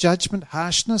 gossip, judgment,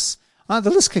 harshness.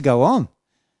 The list could go on.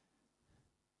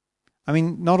 I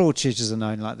mean, not all churches are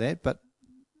known like that, but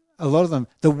a lot of them.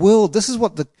 The world, this is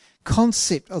what the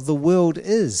concept of the world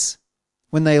is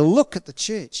when they look at the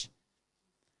church.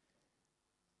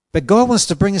 But God wants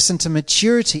to bring us into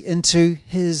maturity, into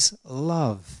his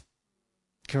love.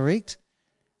 Correct?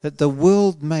 That the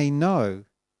world may know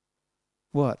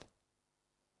what?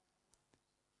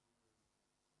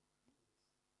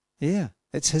 Yeah,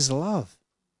 it's his love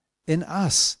in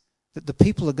us that the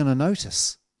people are going to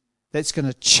notice. That's going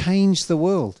to change the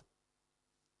world.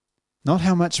 Not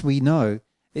how much we know,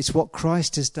 it's what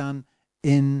Christ has done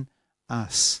in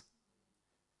us.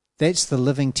 That's the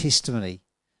living testimony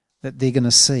that they're going to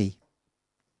see.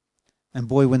 And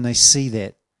boy, when they see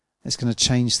that, it's going to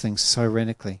change things so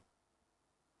radically.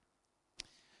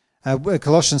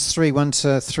 Colossians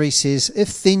 3:1-3 says,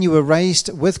 "If then you were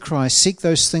raised with Christ, seek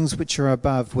those things which are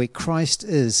above, where Christ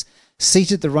is,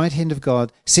 seated at the right hand of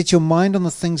God. Set your mind on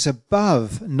the things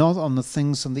above, not on the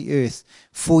things on the earth.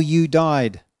 For you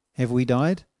died." Have we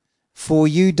died? "For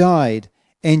you died,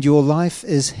 and your life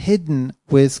is hidden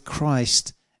with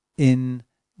Christ in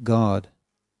God."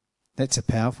 That's a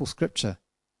powerful scripture.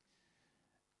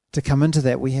 To come into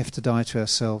that, we have to die to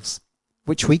ourselves,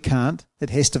 which we can't. It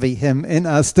has to be him in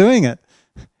us doing it.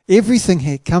 Everything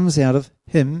here comes out of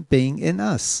him being in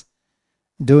us,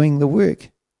 doing the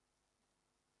work.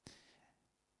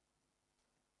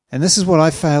 And this is what I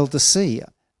failed to see,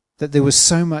 that there was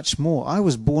so much more. I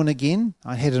was born again.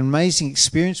 I had an amazing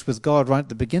experience with God right at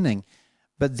the beginning,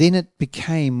 but then it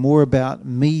became more about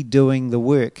me doing the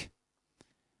work.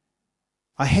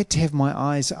 I had to have my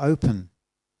eyes open.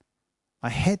 I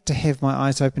had to have my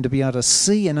eyes open to be able to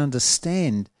see and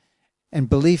understand. And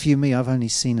believe you me, I've only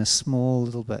seen a small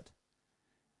little bit.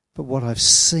 But what I've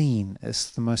seen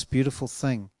is the most beautiful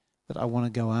thing that I want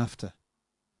to go after.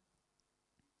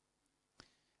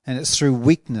 And it's through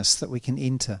weakness that we can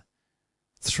enter.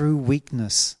 Through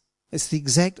weakness It's the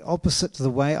exact opposite to the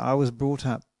way I was brought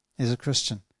up as a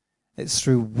Christian. It's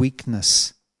through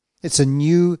weakness. It's a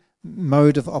new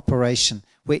mode of operation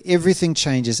where everything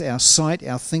changes: our sight,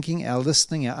 our thinking, our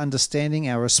listening, our understanding,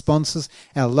 our responses,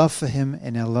 our love for Him,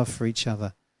 and our love for each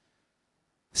other.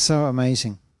 So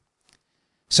amazing.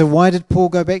 So why did Paul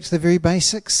go back to the very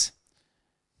basics?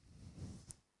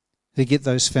 To get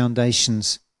those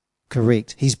foundations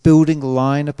correct. He's building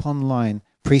line upon line,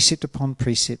 precept upon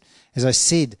precept. As I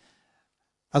said,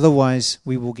 otherwise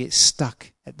we will get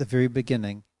stuck at the very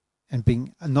beginning and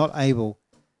being not able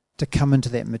to come into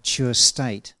that mature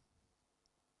state.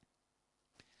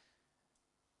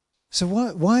 So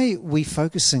why are we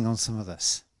focusing on some of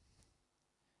this?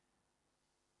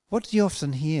 What do you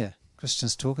often hear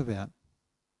Christians talk about?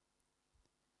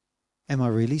 Am I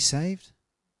really saved?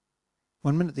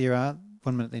 1 minute they are,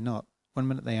 1 minute they're not. 1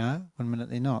 minute they are, 1 minute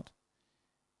they're not.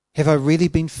 Have I really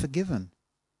been forgiven?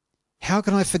 How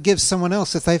can I forgive someone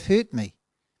else if they've hurt me?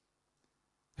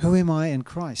 Who am I in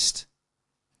Christ?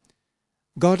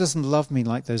 God doesn't love me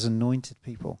like those anointed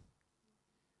people.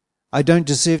 I don't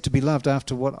deserve to be loved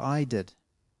after what I did.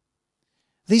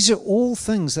 These are all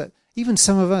things that even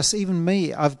some of us, even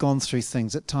me, I've gone through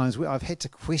things at times where I've had to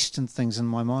question things in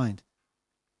my mind.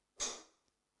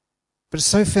 But it's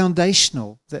so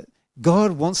foundational that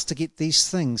God wants to get these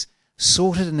things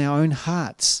sorted in our own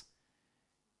hearts.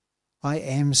 I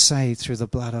am saved through the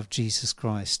blood of Jesus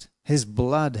Christ. His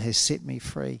blood has set me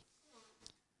free.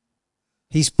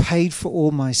 He's paid for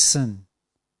all my sin.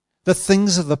 The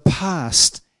things of the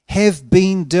past have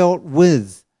been dealt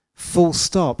with. Full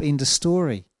stop. End of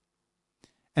story.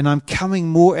 And I'm coming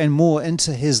more and more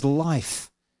into His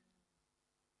life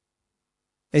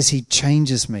as He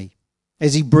changes me,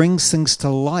 as He brings things to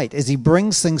light, as He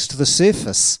brings things to the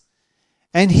surface.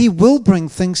 And He will bring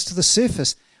things to the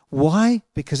surface. Why?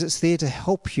 Because it's there to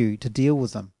help you to deal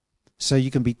with them, so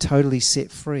you can be totally set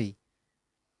free.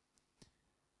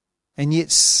 And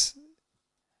yet,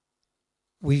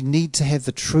 we need to have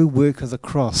the true work of the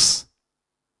cross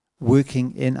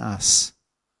working in us.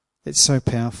 It's so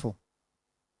powerful.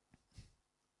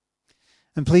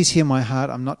 And please hear my heart.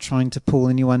 I'm not trying to pull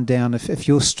anyone down. If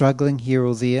you're struggling here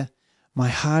or there, my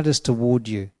heart is toward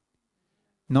you.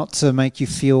 Not to make you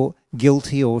feel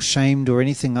guilty or shamed or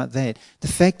anything like that. The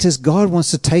fact is, God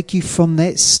wants to take you from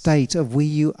that state of where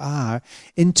you are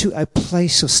into a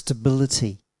place of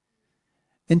stability,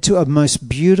 into a most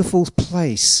beautiful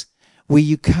place where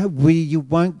you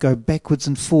won't go backwards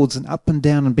and forwards and up and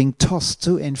down and being tossed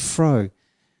to and fro.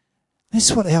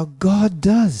 That's what our God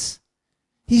does.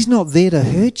 He's not there to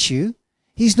hurt you.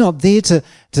 He's not there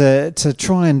to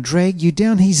try and drag you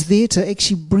down. He's there to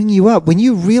actually bring you up. When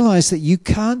you realize that you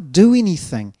can't do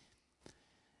anything,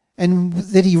 and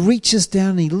that He reaches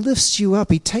down and He lifts you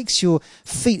up, He takes your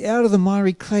feet out of the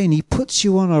miry clay and He puts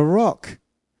you on a rock.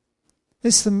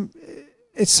 It's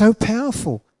so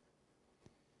powerful.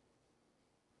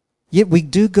 Yet we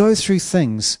do go through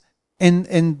things, and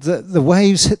the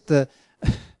waves hit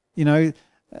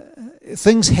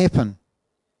things happen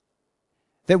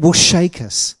that will shake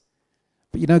us.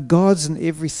 But God's in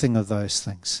everything of those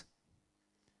things.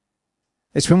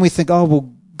 It's when we think, oh,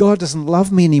 well, God doesn't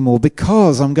love me anymore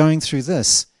because I'm going through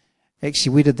this.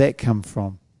 Actually, where did that come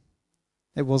from?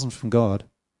 It wasn't from God.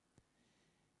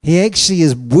 He actually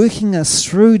is working us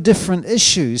through different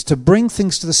issues to bring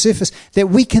things to the surface that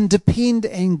we can depend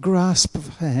and grasp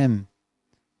for Him.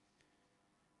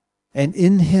 And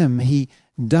in Him, He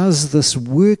does this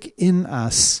work in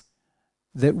us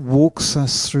that walks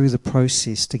us through the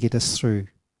process to get us through.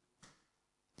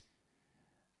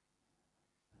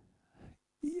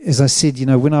 As I said,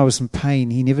 when I was in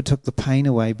pain, He never took the pain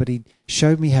away, but He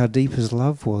showed me how deep His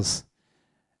love was.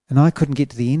 And I couldn't get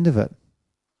to the end of it.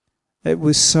 It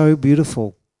was so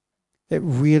beautiful. It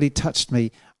really touched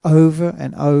me over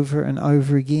and over and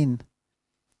over again.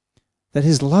 That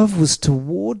His love was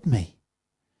toward me,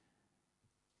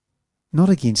 not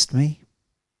against me.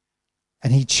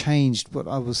 And He changed what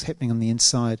was happening on the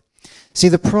inside. See,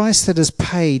 the price that is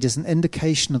paid is an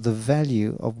indication of the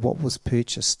value of what was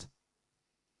purchased.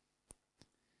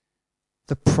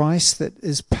 The price that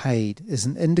is paid is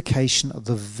an indication of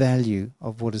the value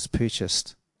of what is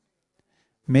purchased.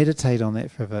 Meditate on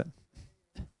that for a bit.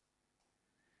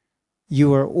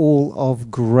 You are all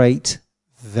of great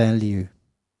value.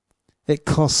 It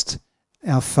cost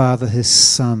our Father His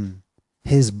Son,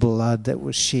 His blood that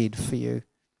was shed for you.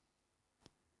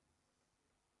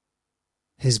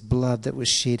 His blood that was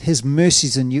shed. His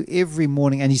mercies are new every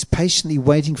morning, and He's patiently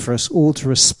waiting for us all to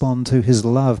respond to His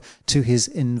love, to His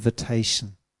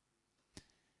invitation.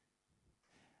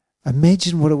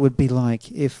 Imagine what it would be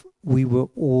like if we were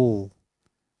all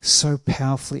so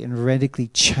powerfully and radically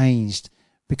changed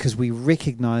because we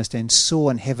recognized and saw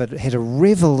and had a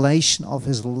revelation of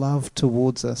his love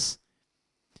towards us.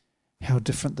 How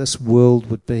different this world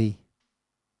would be.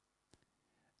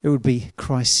 It would be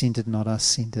Christ-centered, not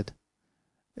us-centered.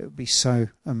 It would be so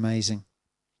amazing.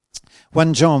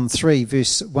 1 John 3,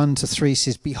 verse 1 to 3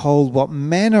 says, "Behold, what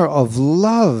manner of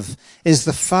love is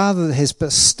the Father that has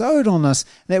bestowed on us,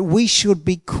 that we should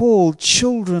be called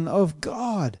children of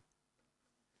God."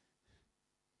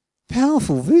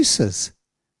 Powerful verses.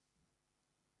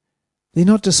 They're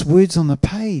not just words on the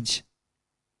page.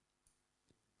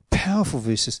 Powerful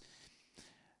verses.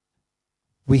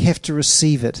 We have to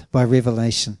receive it by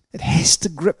revelation. It has to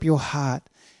grip your heart.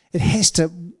 It has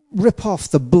to rip off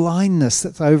the blindness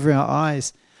that's over our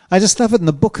eyes. I just love it in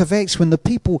the book of Acts when the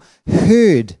people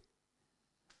heard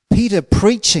Peter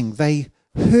preaching. They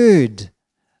heard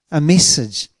a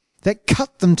message that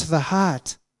cut them to the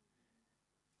heart.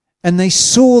 And they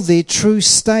saw their true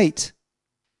state.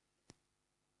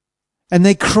 And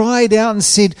they cried out and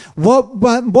said,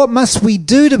 what must we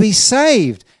do to be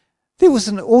saved? There was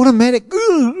an automatic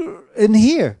in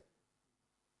here.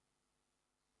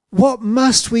 What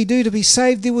must we do to be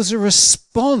saved? There was a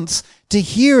response to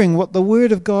hearing what the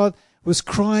Word of God was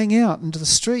crying out into the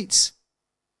streets.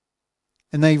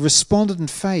 And they responded in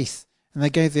faith, and they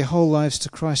gave their whole lives to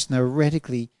Christ, and they were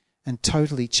radically and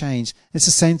totally changed. It's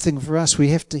the same thing for us. We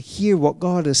have to hear what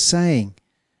God is saying.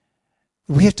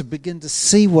 We have to begin to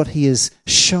see what He is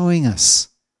showing us.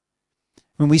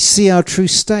 When we see our true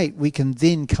state, we can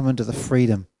then come into the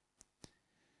freedom.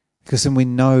 Because then we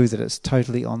know that it's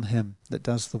totally on Him that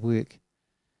does the work,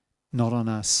 not on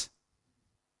us.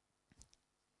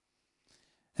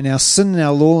 And our sin and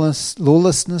our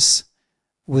lawlessness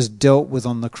was dealt with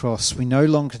on the cross. We no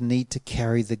longer need to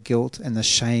carry the guilt and the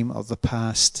shame of the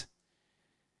past.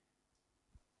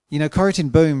 You know, Corrie ten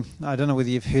Boom, I don't know whether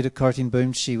you've heard of Corrie ten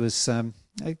Boom. She was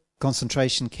a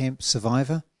concentration camp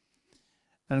survivor,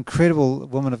 an incredible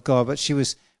woman of God, but she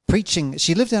was preaching.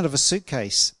 She lived out of a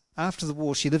suitcase. After the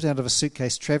war, she lived out of a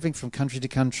suitcase, traveling from country to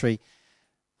country,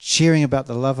 sharing about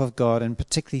the love of God and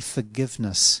particularly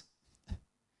forgiveness.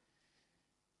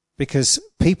 Because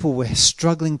people were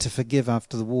struggling to forgive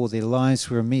after the war. Their lives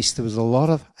were a mess. There was a lot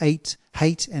of hate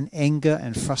and anger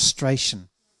and frustration.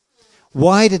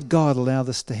 Why did God allow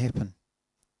this to happen?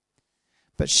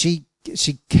 But she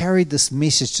carried this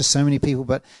message to so many people.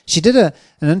 But she did an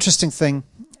interesting thing.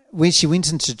 When she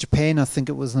went into Japan, I think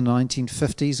it was the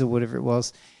 1950s or whatever it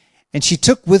was, and she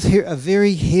took with her a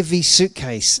very heavy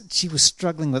suitcase. She was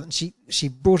struggling with it. She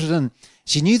brought it in.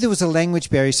 She knew there was a language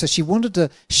barrier, so she wanted to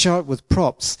show it with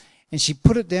props. And she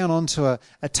put it down onto a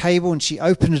table, and she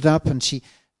opened it up, and she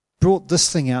brought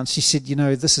this thing out. And she said, you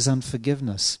know, this is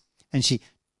unforgiveness. And she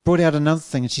brought out another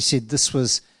thing, and she said this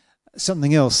was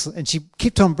something else. And she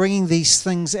kept on bringing these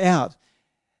things out.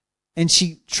 And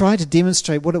she tried to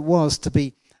demonstrate what it was to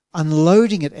be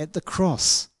unloading it at the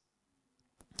cross.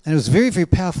 And it was a very, very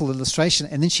powerful illustration.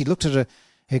 And then she looked at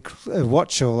her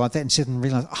watch or like that and suddenly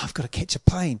realized, I've got to catch a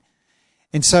plane.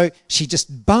 And so she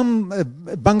just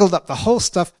bungled up the whole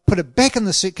stuff, put it back in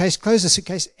the suitcase, closed the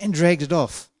suitcase, and dragged it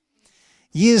off.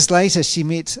 Years later, she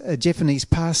met a Japanese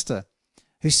pastor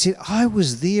who said, I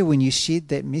was there when you shared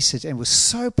that message, and it was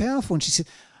so powerful. And she said,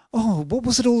 oh, what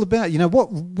was it all about? You know,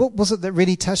 what was it that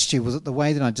really touched you? Was it the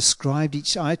way that I described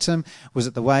each item? Was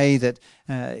it the way that,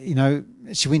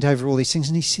 she went over all these things?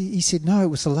 And he said, no, it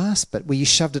was the last bit where you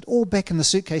shoved it all back in the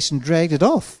suitcase and dragged it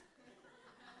off.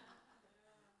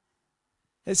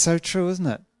 It's so true, isn't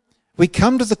it? We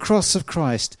come to the cross of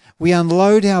Christ, we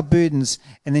unload our burdens,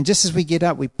 and then just as we get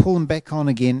up, we pull them back on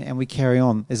again and we carry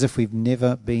on as if we've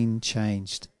never been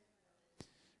changed.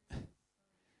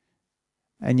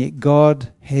 And yet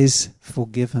God has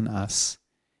forgiven us.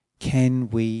 Can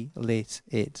we let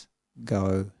it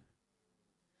go?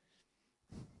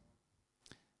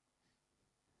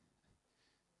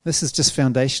 This is just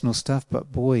foundational stuff,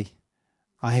 but boy,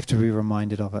 I have to be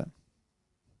reminded of it.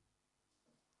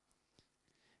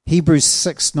 Hebrews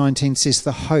 6:19 says,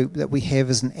 the hope that we have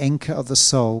is an anchor of the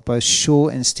soul, both sure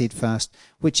and steadfast,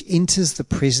 which enters the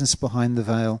presence behind the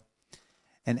veil.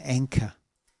 An anchor.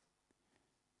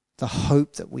 The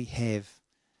hope that we have.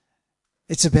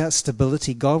 It's about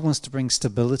stability. God wants to bring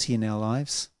stability in our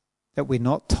lives, that we're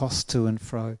not tossed to and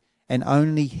fro, and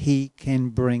only He can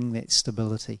bring that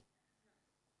stability.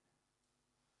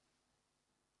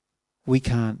 We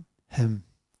can't, Him.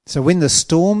 So when the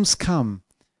storms come,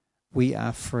 we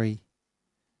are free.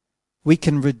 We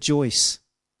can rejoice.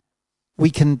 We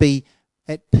can be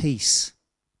at peace.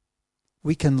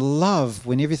 We can love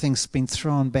when everything's been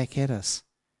thrown back at us,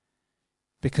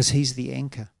 because He's the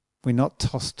anchor. We're not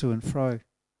tossed to and fro.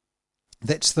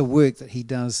 That's the work that he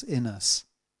does in us.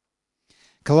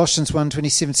 Colossians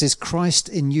 1:27 says, Christ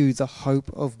in you, the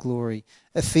hope of glory.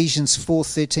 Ephesians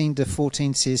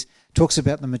 4:13-14 says, talks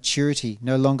about the maturity,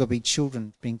 no longer be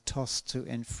children, being tossed to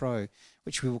and fro,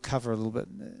 which we will cover a little bit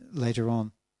later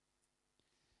on.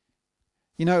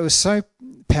 You know, it was so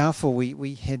powerful.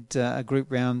 We had a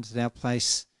group round at our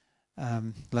place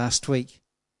last week,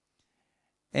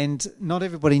 and not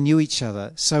everybody knew each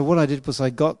other. So what I did was I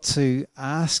got to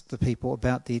ask the people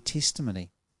about their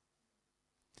testimony.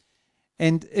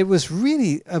 And it was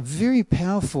really a very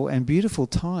powerful and beautiful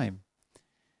time,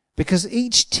 because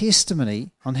each testimony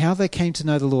on how they came to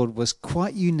know the Lord was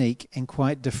quite unique and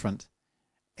quite different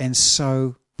and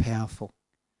so powerful.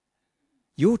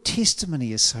 Your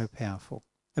testimony is so powerful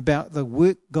about the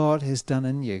work God has done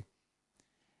in you.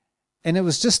 And it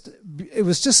was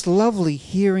just lovely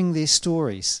hearing their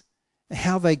stories,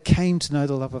 how they came to know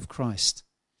the love of Christ,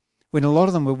 when a lot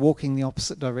of them were walking the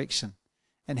opposite direction,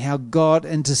 and how God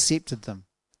intercepted them.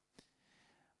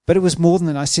 But it was more than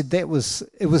that. I said it was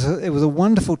a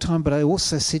wonderful time, but I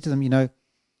also said to them, you know,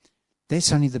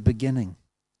 that's only the beginning.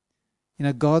 You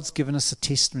know, God's given us a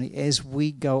testimony. As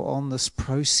we go on this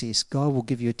process, God will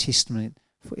give you a testimony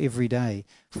for every day,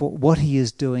 for what he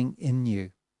is doing in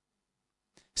you.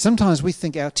 Sometimes we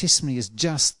think our testimony is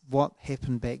just what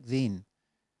happened back then.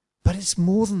 But it's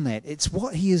more than that. It's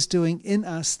what he is doing in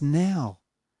us now.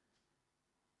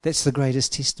 That's the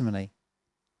greatest testimony.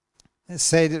 It's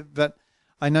sad, but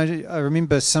I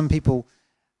remember some people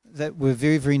that were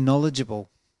very, very knowledgeable,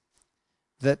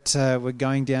 that were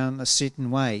going down a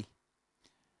certain way.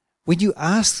 When you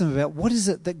ask them about what is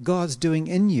it that God's doing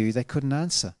in you, they couldn't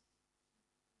answer.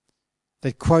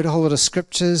 They quote a whole lot of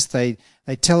scriptures. They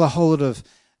tell a whole lot of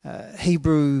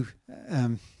Hebrew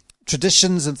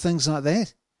traditions and things like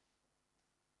that,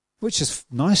 which is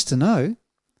nice to know.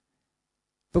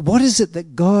 But what is it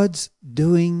that God's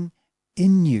doing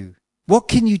in you? What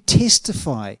can you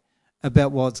testify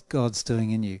about what God's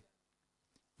doing in you?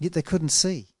 Yet they couldn't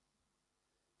see.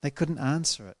 They couldn't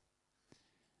answer it.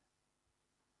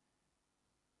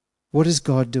 What is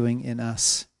God doing in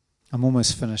us? I'm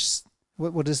almost finished.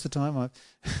 What is the time?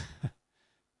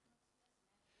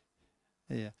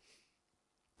 Yeah.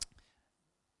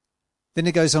 Then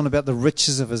it goes on about the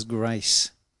riches of his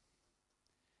grace.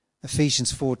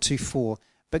 Ephesians 4:2-4.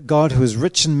 But God, who is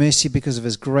rich in mercy because of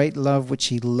his great love which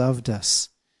he loved us.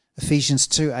 Ephesians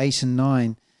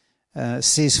 2:8-9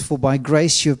 says, For by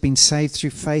grace you have been saved through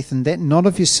faith, and that not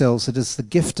of yourselves, it is the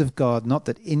gift of God, not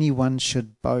that anyone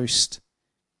should boast.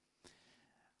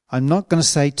 I'm not going to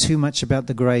say too much about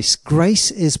the grace. Grace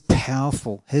is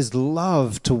powerful, his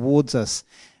love towards us.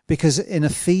 Because in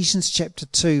Ephesians chapter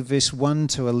 2, verse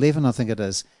 1-11, I think it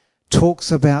is, talks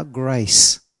about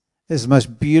grace. It's the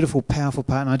most beautiful, powerful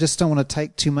part, and I just don't want to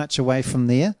take too much away from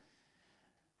there.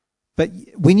 But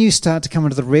when you start to come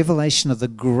into the revelation of the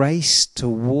grace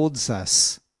towards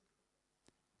us,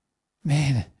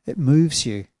 man, it moves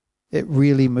you. It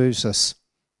really moves us.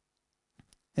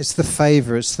 It's the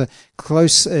favor, it's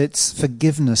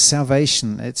forgiveness,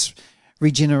 salvation, it's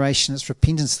regeneration, it's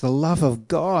repentance, the love of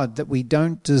God that we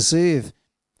don't deserve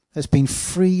has been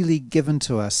freely given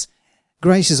to us.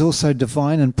 Grace is also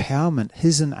divine empowerment,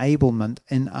 his enablement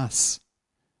in us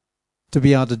to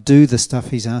be able to do the stuff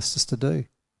he's asked us to do.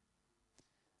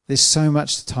 There's so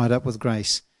much tied up with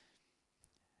grace.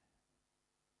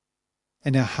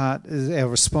 And our heart, our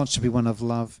response should be one of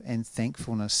love and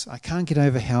thankfulness. I can't get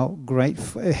over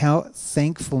how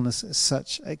thankfulness is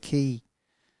such a key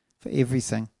for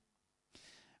everything.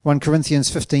 1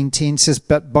 Corinthians 15:10 says,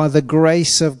 But by the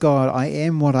grace of God I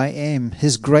am what I am.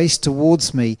 His grace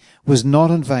towards me was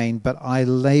not in vain, but I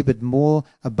laboured more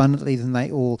abundantly than they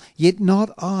all. Yet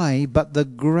not I, but the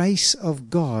grace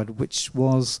of God which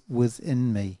was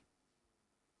within me.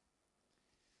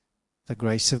 The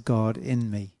grace of God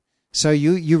in me. So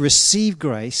you receive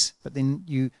grace, but then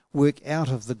you work out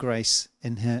of the grace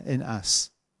in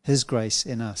us, his grace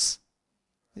in us.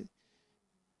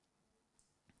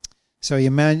 So he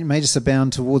made us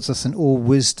abound towards us in all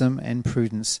wisdom and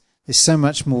prudence. There's so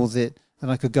much more that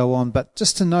I could go on, but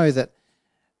just to know that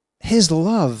his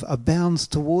love abounds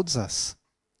towards us.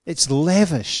 It's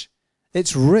lavish.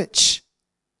 It's rich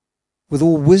with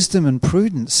all wisdom and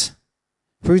prudence.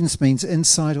 Prudence means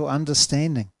insight or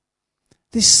understanding.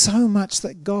 There's so much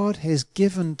that God has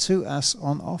given to us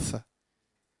on offer.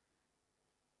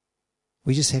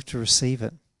 We just have to receive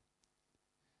it.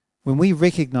 When we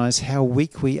recognize how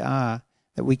weak we are,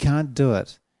 that we can't do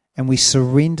it, and we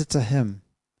surrender to him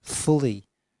fully,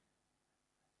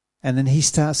 and then he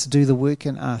starts to do the work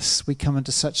in us, we come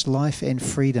into such life and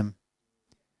freedom.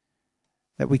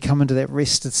 that we come into that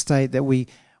rested state, that we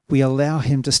allow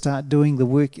him to start doing the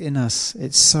work in us.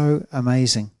 It's so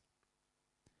amazing.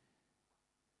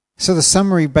 So the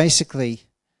summary, basically,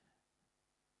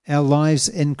 our lives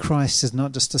in Christ is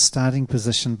not just a starting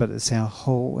position, but it's our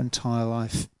whole entire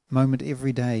life, moment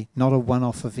every day, not a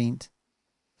one-off event.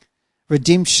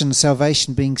 Redemption,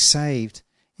 salvation, being saved,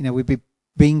 we're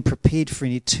being prepared for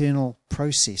an eternal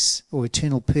process or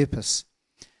eternal purpose.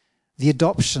 The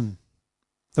adoption,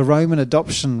 the Roman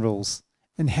adoption rules,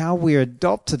 and how we're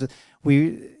adopted.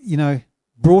 We,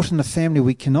 brought in a family,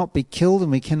 we cannot be killed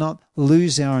and we cannot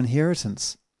lose our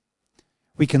inheritance.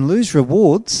 We can lose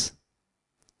rewards,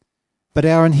 but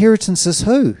our inheritance is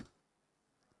who?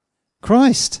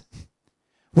 Christ.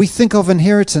 We think of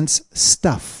inheritance,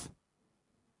 stuff.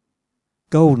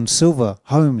 Gold and silver,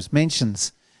 homes,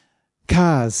 mansions,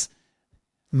 cars,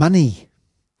 money.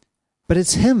 But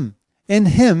it's him. In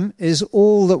him is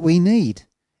all that we need.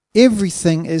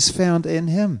 Everything is found in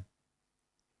him.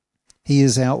 He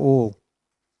is our all.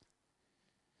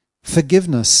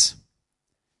 Forgiveness,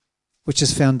 which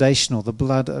is foundational, the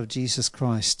blood of Jesus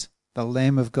Christ, the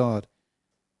Lamb of God,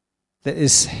 that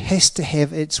has to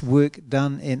have its work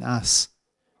done in us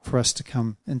for us to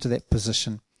come into that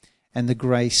position, and the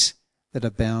grace that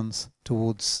abounds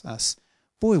towards us.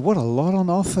 Boy, what a lot on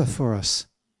offer for us.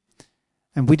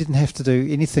 And we didn't have to do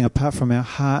anything apart from our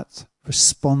heart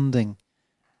responding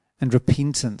and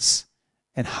repentance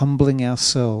and humbling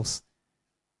ourselves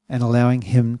and allowing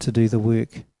him to do the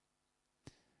work.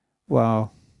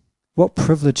 Wow, what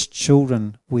privileged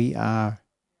children we are.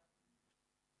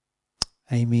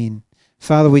 Amen.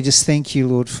 Father, we just thank you,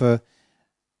 Lord, for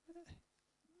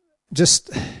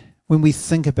just when we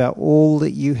think about all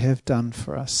that you have done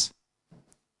for us.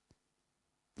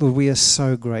 Lord, we are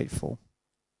so grateful,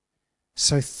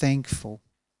 so thankful.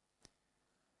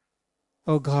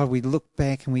 Oh God, we look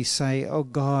back and we say, oh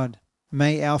God,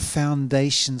 may our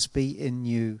foundations be in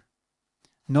you,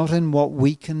 not in what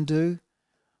we can do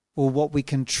or what we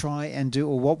can try and do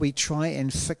or what we try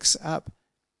and fix up,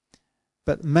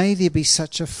 but may there be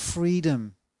such a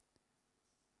freedom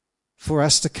for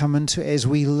us to come into as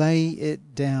we lay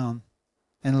it down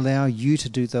and allow you to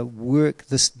do the work,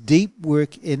 this deep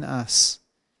work in us.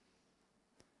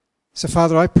 So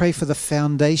Father, I pray for the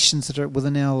foundations that are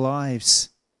within our lives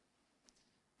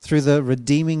through the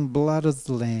redeeming blood of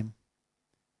the Lamb,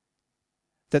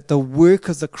 that the work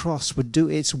of the cross would do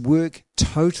its work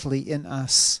totally in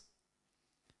us.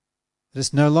 It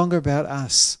is no longer about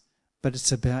us, but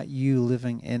it's about you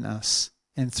living in us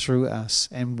and through us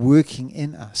and working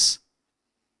in us.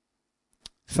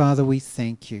 Father, we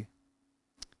thank you.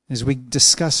 As we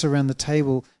discuss around the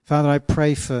table, Father, I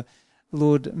pray for,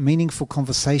 Lord, meaningful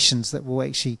conversations that will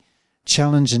actually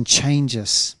challenge and change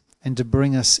us and to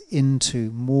bring us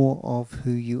into more of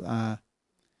who you are.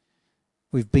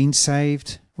 We've been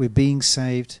saved, we're being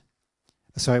saved.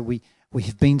 We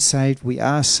have been saved, we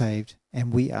are saved,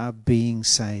 and we are being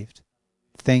saved.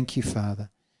 Thank you,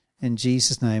 Father. In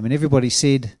Jesus' name. And everybody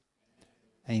said,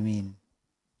 Amen.